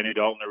play Danny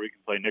Dalton, or we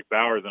can play Nick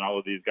Bowers, and all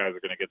of these guys are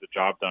going to get the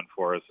job done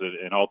for us.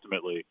 And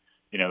ultimately,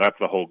 that's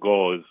the whole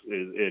goal is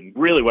and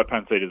really what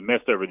Penn State has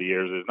missed over the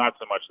years is not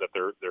so much that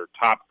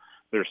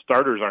their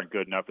starters aren't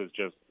good enough. It's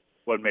just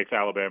what makes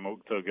Alabama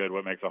so good,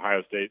 what makes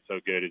Ohio State so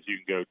good is you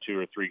can go 2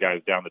 or 3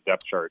 guys down the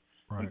depth chart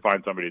and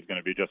find somebody who's going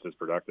to be just as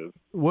productive.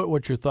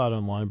 What's your thought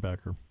on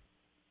linebacker?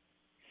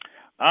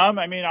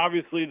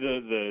 Obviously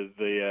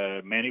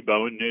the Manny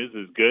Bowen news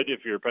is good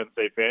if you're a Penn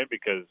State fan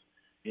because,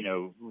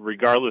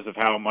 regardless of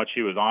how much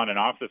he was on and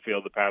off the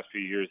field the past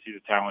few years, he's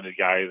a talented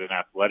guy. He's an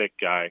athletic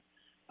guy.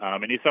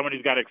 And he's someone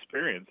who's got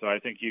experience. So I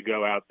think you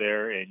go out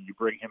there and you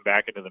bring him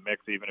back into the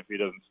mix, even if he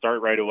doesn't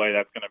start right away.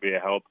 That's going to be a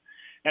help.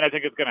 And I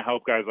think it's going to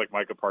help guys like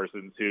Micah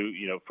Parsons, who,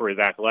 for as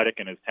athletic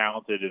and as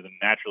talented and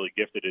naturally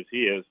gifted as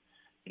he is,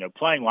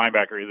 playing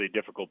linebacker is a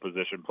difficult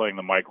position. Playing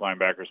the Mike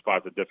linebacker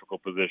spot's a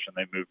difficult position.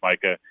 They moved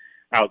Micah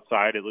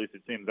outside. At least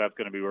it seems that's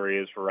going to be where he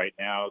is for right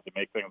now to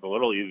make things a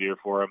little easier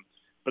for him.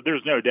 But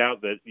there's no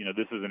doubt that,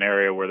 this is an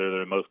area where there are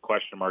the most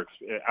question marks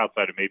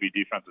outside of maybe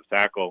defensive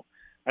tackle.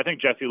 I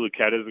think Jesse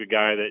Luketa is a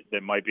guy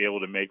that might be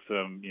able to make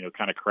some,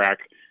 kind of crack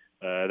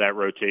that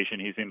rotation.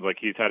 He seems like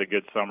he's had a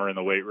good summer in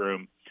the weight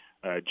room.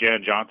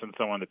 Jan Johnson,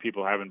 someone that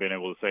people haven't been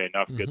able to say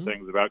enough good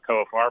things about.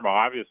 Koa Farma,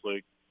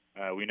 obviously,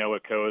 we know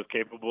what Koa is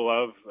capable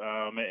of.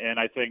 And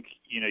I think,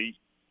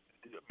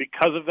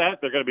 because of that,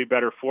 they're going to be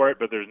better for it,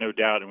 but there's no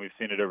doubt, and we've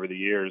seen it over the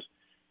years,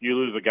 you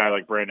lose a guy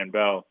like Brandon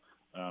Bell,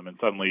 and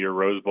suddenly your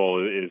Rose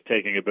Bowl is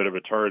taking a bit of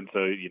a turn.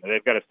 So,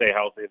 they've got to stay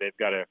healthy. They've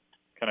got to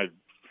kind of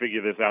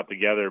figure this out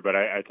together. But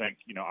I think,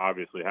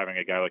 obviously having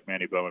a guy like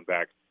Manny Bowman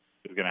back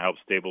is going to help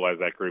stabilize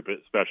that group,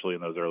 especially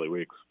in those early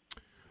weeks.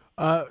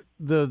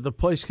 The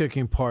place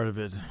kicking part of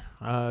it,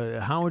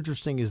 how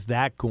interesting is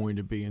that going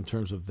to be in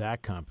terms of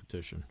that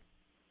competition?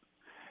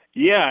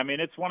 Yeah, I mean,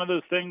 it's one of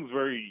those things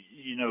where,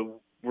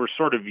 we're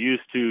sort of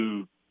used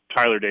to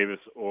Tyler Davis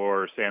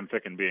or Sam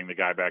Ficken being the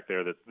guy back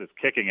there that's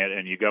kicking it,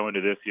 and you go into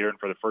this year, and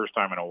for the first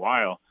time in a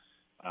while,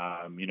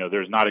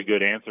 there's not a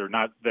good answer.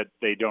 Not that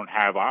they don't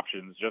have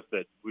options, just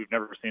that we've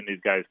never seen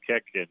these guys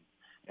kick. And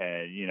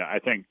I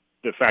think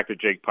the fact that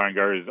Jake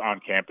Pinegar is on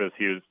campus,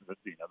 he was the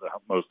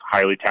most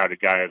highly touted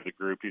guy of the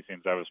group. He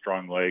seems to have a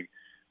strong leg.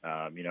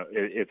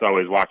 It's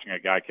always watching a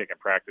guy kick in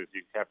practice.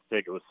 You have to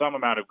take it with some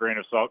amount of grain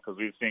of salt because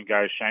we've seen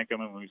guys shank him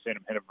and we've seen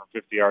him hit him from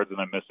 50 yards and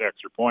then miss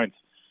extra points.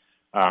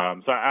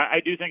 So I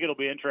do think it'll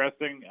be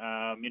interesting.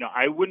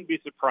 I wouldn't be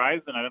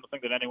surprised, and I don't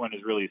think that anyone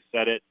has really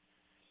said it,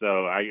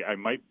 so I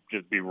might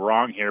just be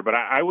wrong here, but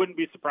I wouldn't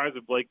be surprised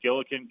if Blake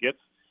Gillikin gets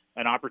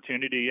an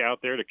opportunity out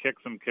there to kick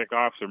some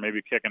kickoffs or maybe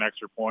kick an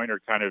extra point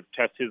or kind of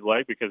test his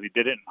leg because he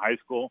did it in high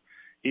school.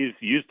 He's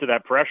used to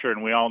that pressure,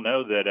 and we all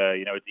know that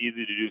it's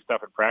easy to do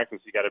stuff in practice.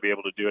 You got to be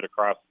able to do it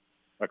across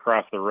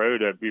the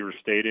road at Beaver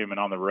Stadium and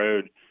on the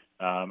road.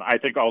 I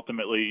think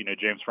ultimately,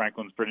 James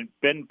Franklin's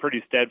been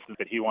pretty steadfast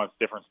that he wants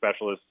different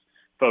specialists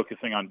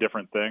focusing on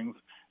different things.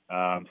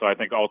 So I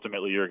think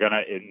ultimately you're going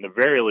to, in the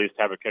very least,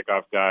 have a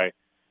kickoff guy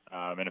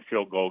and a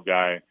field goal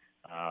guy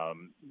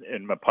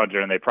and a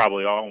punter, and they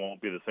probably all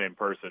won't be the same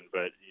person.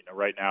 But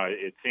right now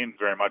it seems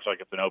very much like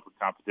it's an open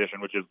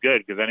competition, which is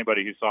good because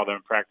anybody who saw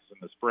them practice in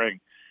the spring,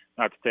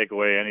 not to take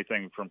away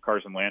anything from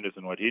Carson Landis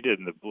and what he did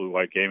in the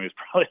blue-white game, he's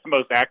probably the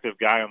most active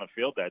guy on the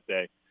field that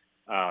day.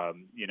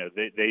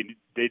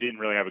 They didn't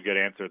really have a good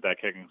answer at that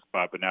kicking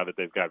spot, but now that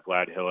they've got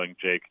Vlad Hilling,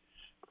 Jake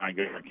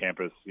Pinegar on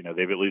campus,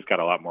 they've at least got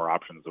a lot more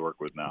options to work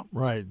with now.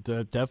 Right,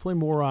 definitely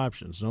more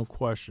options, no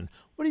question.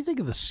 What do you think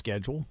of the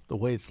schedule, the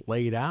way it's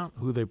laid out,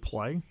 who they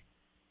play?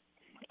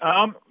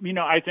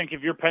 I think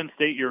if you're Penn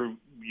State,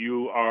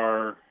 you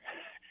are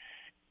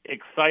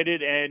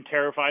excited and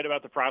terrified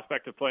about the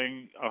prospect of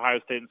playing Ohio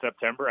State in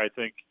September. I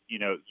think,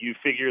 you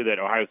figure that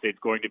Ohio State's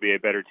going to be a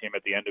better team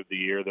at the end of the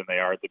year than they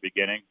are at the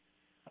beginning.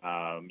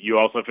 You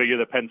also figure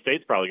that Penn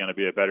State's probably going to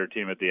be a better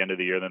team at the end of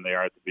the year than they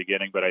are at the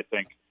beginning. But I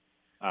think,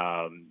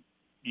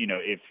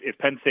 if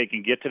Penn State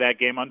can get to that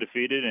game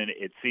undefeated, and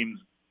it seems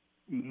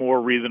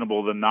more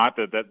reasonable than not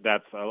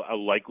that's a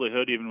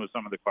likelihood, even with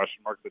some of the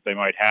question marks that they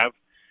might have,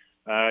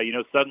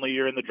 suddenly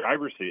you're in the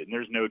driver's seat. And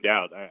there's no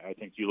doubt. I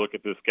think you look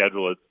at this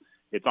schedule,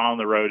 it's on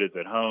the road, it's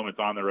at home, it's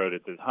on the road,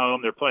 it's at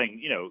home. They're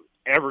playing,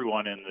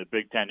 everyone in the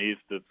Big Ten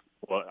East.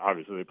 Well,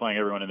 obviously they're playing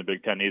everyone in the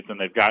Big Ten East, and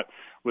they've got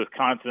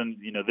Wisconsin.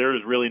 There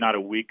is really not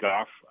a week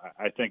off.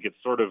 I think it's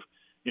sort of,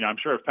 I'm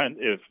sure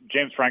if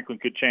James Franklin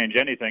could change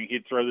anything,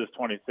 he'd throw this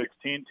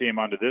 2016 team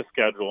onto this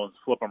schedule and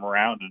flip them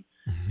around and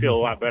feel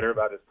a lot better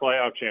about his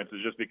playoff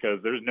chances, just because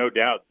there's no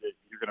doubt that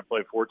you're going to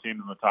play 4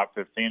 teams in the top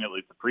 15, at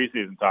least the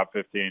preseason top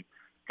 15,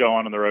 go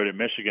on the road in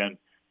Michigan.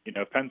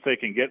 If Penn State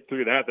can get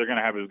through that, they're going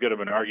to have as good of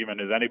an argument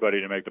as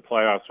anybody to make the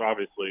playoffs.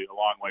 Obviously, a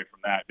long way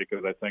from that,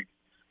 because I think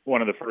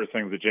one of the first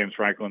things that James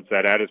Franklin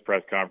said at his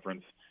press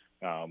conference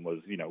was,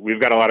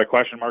 we've got a lot of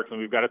question marks and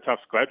we've got a tough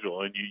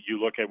schedule. And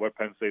you look at what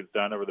Penn State's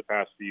done over the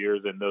past few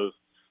years, and those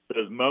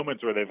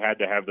moments where they've had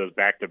to have those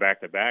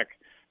back-to-back-to-back.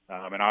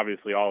 And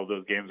obviously all of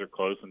those games are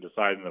close and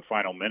decided in the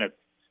final minutes.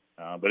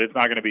 But it's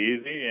not going to be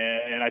easy.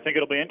 And I think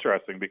it'll be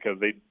interesting because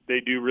they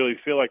do really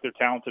feel like they're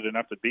talented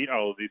enough to beat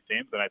all of these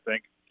teams. And I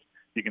think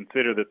you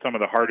consider that some of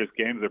the hardest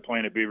games they're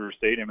playing at Beaver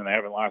Stadium, and they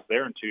haven't lost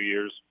there in 2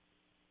 years.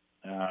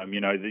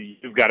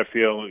 You've got to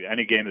feel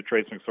any game that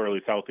Trace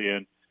McSorley's healthy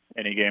in,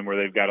 any game where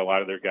they've got a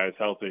lot of their guys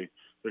healthy,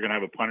 they're going to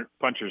have a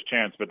puncher's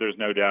chance. But there's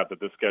no doubt that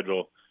this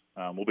schedule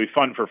will be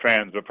fun for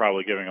fans, but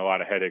probably giving a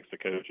lot of headaches to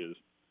coaches.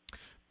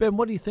 Ben,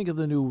 what do you think of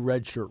the new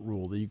redshirt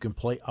rule that you can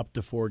play up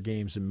to 4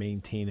 games and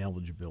maintain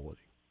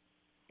eligibility?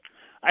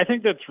 I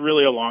think that's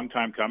really a long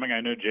time coming.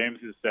 I know James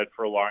has said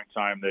for a long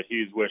time that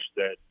he's wished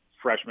that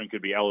freshmen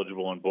could be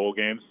eligible in bowl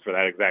games for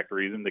that exact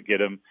reason, to get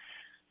them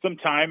some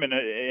time in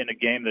a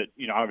game that,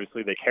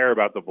 obviously they care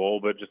about the bowl,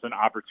 but just an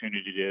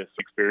opportunity to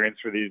experience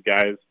for these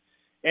guys.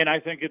 And I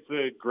think it's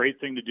a great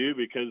thing to do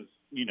because,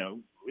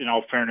 in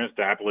all fairness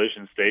to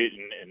Appalachian State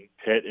and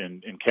Pitt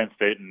and Kent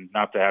State, and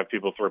not to have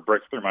people throw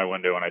bricks through my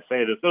window when I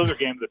say this, those are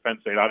games that Penn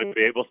State ought to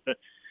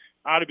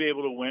be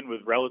able to win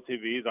with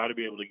relative ease, ought to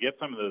be able to get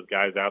some of those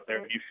guys out there.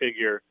 And you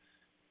figure,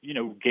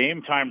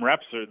 game time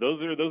reps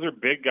those are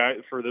big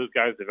guys for those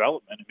guys'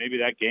 development. And maybe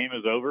that game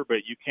is over,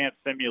 but you can't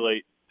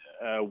simulate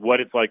what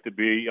it's like to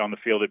be on the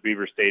field at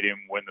Beaver Stadium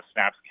when the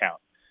snaps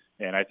count.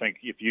 And I think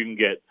if you can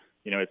get,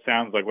 it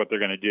sounds like what they're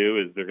going to do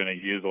is they're going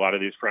to use a lot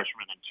of these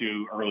freshmen in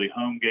 2 early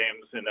home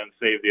games and then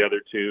save the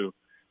other 2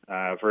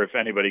 for if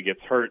anybody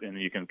gets hurt, and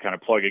you can kind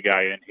of plug a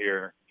guy in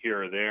here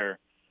or there.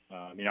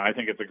 I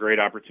think it's a great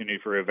opportunity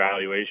for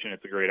evaluation.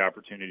 It's a great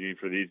opportunity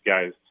for these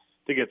guys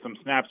to get some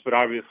snaps, but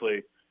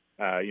obviously,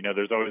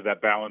 there's always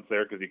that balance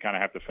there because you kind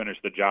of have to finish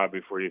the job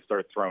before you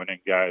start throwing in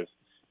guys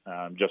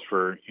just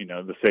for,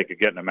 the sake of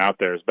getting them out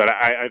there. But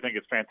I think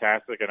it's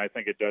fantastic, and I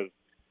think it does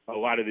a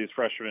lot of these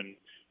freshmen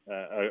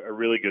a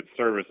really good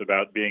service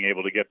about being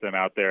able to get them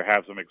out there,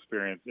 have some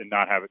experience, and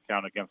not have it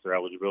count against their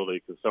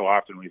eligibility, because so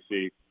often we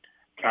see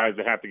guys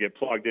that have to get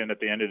plugged in at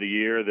the end of the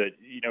year that,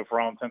 for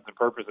all intents and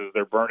purposes,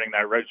 they're burning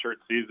that redshirt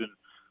season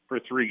for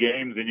 3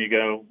 games, and you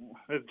go,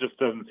 it just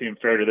doesn't seem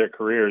fair to their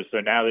careers.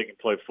 So now they can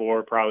play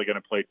 4, probably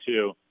going to play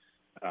 2.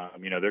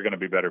 They're going to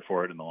be better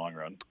for it in the long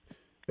run.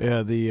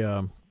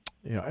 Yeah,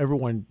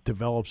 everyone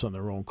develops on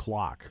their own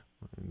clock.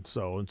 And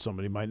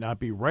somebody might not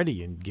be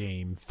ready in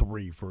game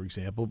 3, for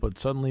example, but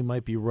suddenly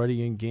might be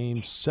ready in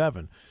game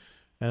 7.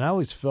 And I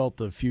always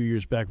felt a few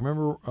years back,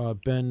 remember,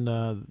 Ben,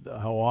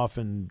 how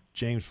often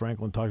James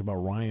Franklin talked about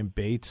Ryan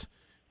Bates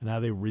and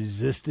how they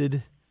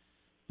resisted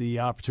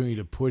the opportunity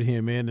to put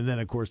him in. And then,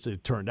 of course,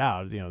 it turned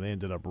out, they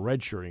ended up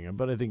redshirting him.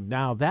 But I think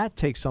now that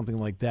takes something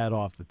like that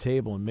off the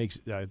table and makes,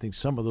 I think,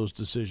 some of those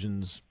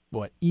decisions,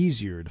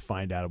 easier to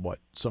find out what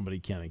somebody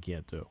can and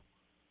can't do.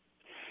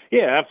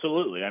 Yeah,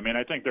 absolutely. I mean,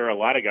 I think there are a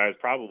lot of guys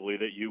probably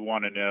that you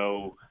want to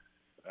know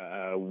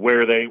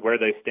where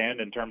they stand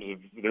in terms of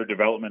their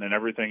development and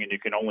everything, and you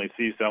can only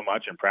see so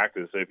much in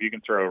practice. So if you can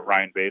throw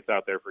Ryan Bates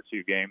out there for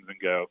 2 games and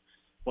go,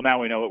 well,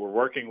 now we know what we're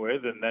working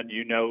with, and then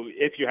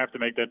if you have to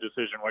make that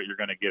decision, what you're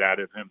going to get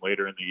out of him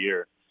later in the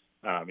year.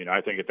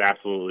 I think it's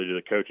absolutely to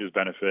the coach's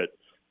benefit.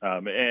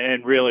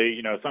 And really,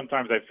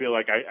 sometimes I feel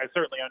like I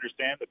certainly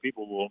understand that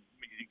people will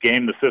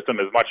game the system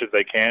as much as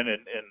they can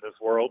in this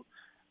world.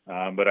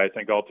 But I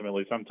think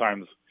ultimately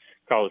sometimes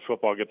college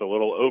football gets a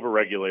little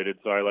overregulated.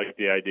 So I like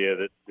the idea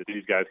that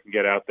these guys can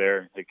get out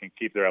there, they can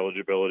keep their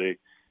eligibility,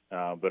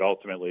 but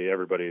ultimately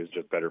everybody is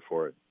just better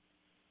for it.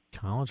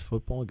 College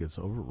football gets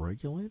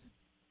overregulated?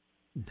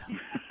 No.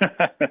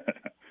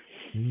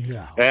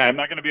 No. Hey, I'm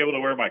not going to be able to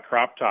wear my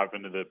crop top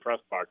into the press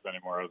box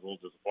anymore. I was a little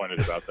disappointed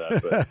about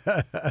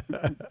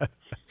that. But.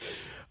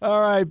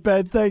 All right,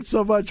 Ben, thanks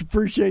so much.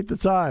 Appreciate the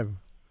time.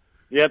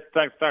 Yep,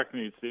 thanks for talking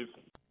to you, Steve.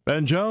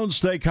 Ben Jones,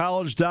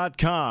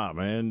 StateCollege.com.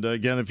 And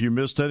again, if you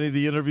missed any of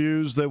the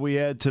interviews that we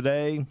had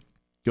today,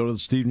 go to the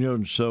Steve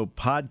Jones Show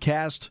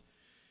podcast,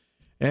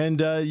 and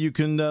you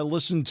can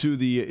listen to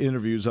the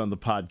interviews on the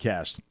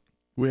podcast.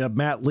 We have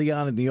Matt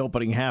Leon in the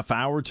opening half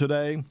hour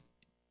today,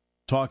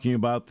 talking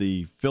about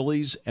the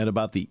Phillies and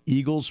about the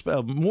Eagles.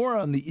 More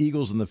on the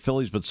Eagles than the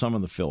Phillies, but some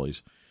on the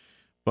Phillies.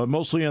 But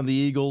mostly on the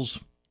Eagles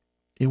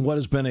in what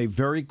has been a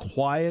very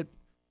quiet,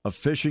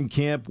 efficient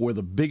camp, where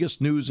the biggest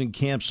news in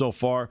camp so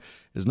far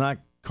is not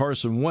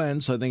Carson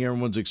Wentz. I think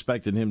everyone's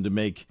expecting him to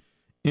make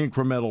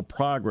incremental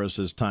progress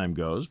as time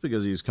goes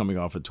because he's coming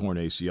off a torn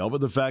ACL,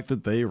 but the fact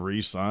that they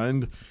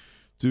re-signed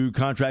to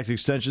contract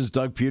extensions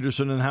Doug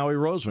Peterson and Howie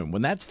Roseman.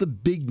 When that's the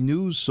big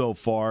news so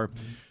far,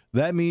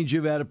 that means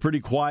you've had a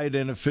pretty quiet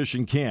and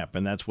efficient camp,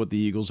 and that's what the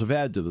Eagles have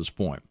had to this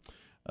point.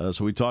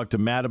 So we talked to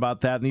Matt about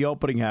that in the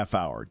opening half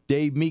hour.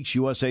 Dave Meeks,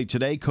 USA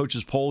Today.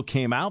 Coaches poll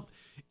came out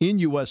in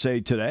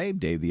USA Today.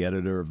 Dave, the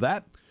editor of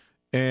that.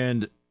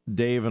 And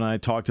Dave and I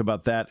talked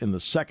about that in the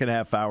second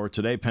half hour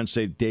today. Penn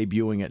State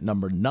debuting at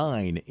number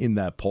 9 in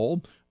that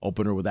poll.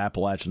 Opener with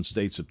Appalachian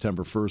State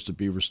September 1st at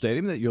Beaver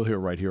Stadium. That you'll hear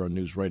right here on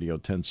News Radio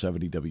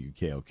 1070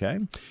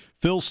 WKOK.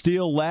 Phil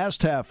Steele,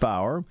 last half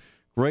hour.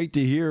 Great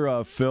to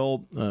hear, Phil,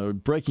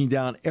 breaking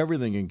down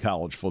everything in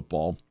college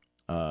football.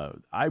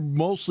 I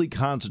mostly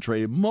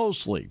concentrated,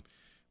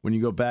 when you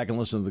go back and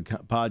listen to the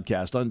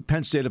podcast, on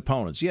Penn State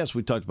opponents. Yes,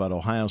 we talked about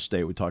Ohio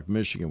State. We talked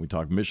Michigan. We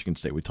talked Michigan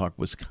State. We talked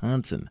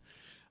Wisconsin.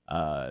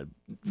 A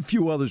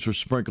few others were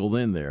sprinkled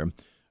in there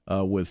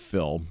with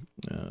Phil.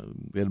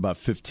 We had about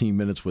 15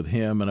 minutes with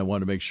him, and I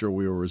wanted to make sure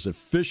we were as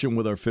efficient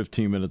with our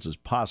 15 minutes as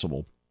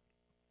possible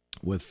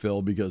with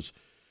Phil because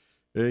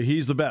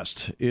he's the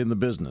best in the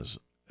business.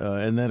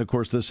 And then, of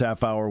course, this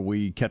half hour,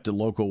 we kept it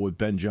local with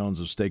Ben Jones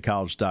of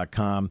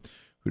StateCollege.com,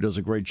 who does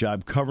a great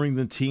job covering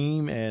the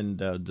team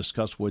and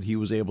discussed what he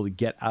was able to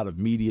get out of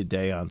Media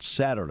Day on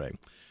Saturday.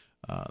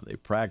 They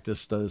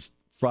practiced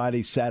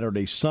Friday,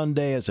 Saturday,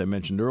 Sunday. As I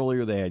mentioned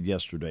earlier, they had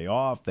yesterday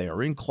off. They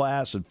are in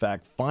class. In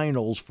fact,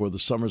 finals for the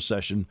summer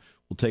session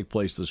will take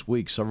place this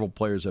week. Several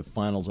players have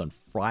finals on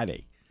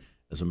Friday,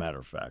 as a matter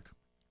of fact.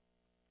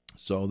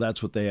 So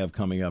that's what they have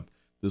coming up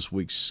this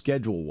week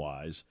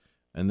schedule-wise.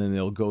 And then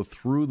they'll go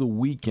through the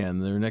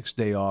weekend. Their next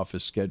day off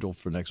is scheduled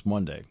for next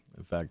Monday.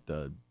 In fact,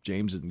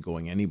 James isn't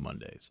going any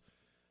Mondays.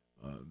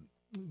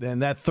 Then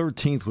that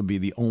 13th would be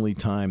the only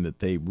time that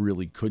they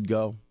really could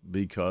go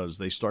because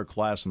they start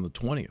class on the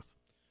 20th,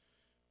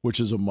 which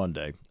is a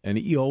Monday. And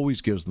he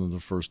always gives them the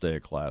first day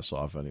of class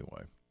off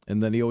anyway.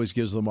 And then he always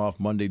gives them off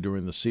Monday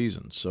during the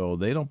season. So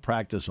they don't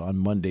practice on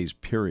Mondays,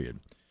 period.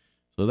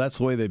 So that's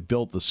the way they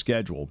built the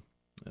schedule.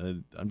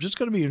 I'm just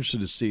going to be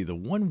interested to see the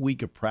 1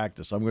 week of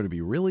practice. I'm going to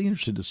be really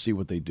interested to see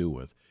what they do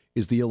with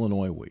is the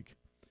Illinois week,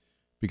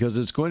 because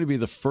it's going to be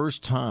the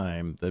first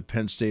time that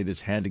Penn State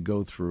has had to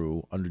go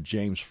through, under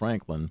James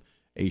Franklin,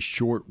 a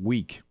short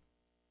week.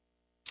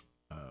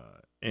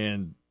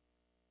 And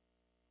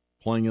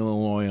playing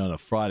Illinois on a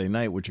Friday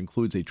night, which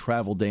includes a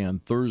travel day on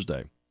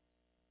Thursday.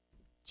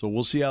 So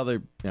we'll see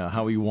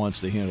how he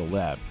wants to handle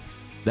that.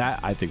 That,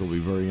 I think, will be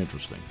very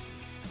interesting.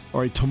 All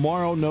right,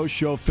 tomorrow, no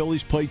show.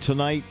 Phillies play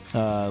tonight,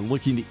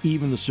 looking to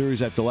even the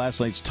series after last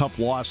night's tough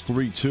loss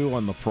 3-2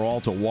 on the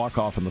Peralta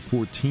walk-off on the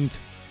 14th.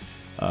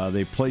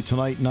 They play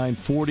tonight,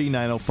 9:40,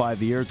 9:05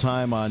 the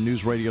airtime on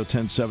News Radio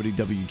 1070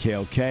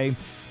 WKOK.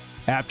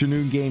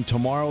 Afternoon game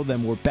tomorrow,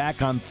 then we're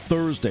back on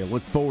Thursday.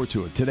 Look forward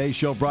to it. Today's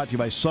show brought to you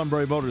by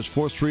Sunbury Motors,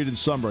 4th Street in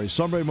Sunbury.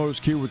 Sunbury Motors,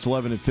 key routes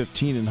 11 and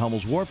 15 in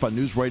Hummel's Wharf on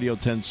News Radio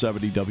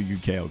 1070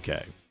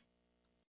 WKOK.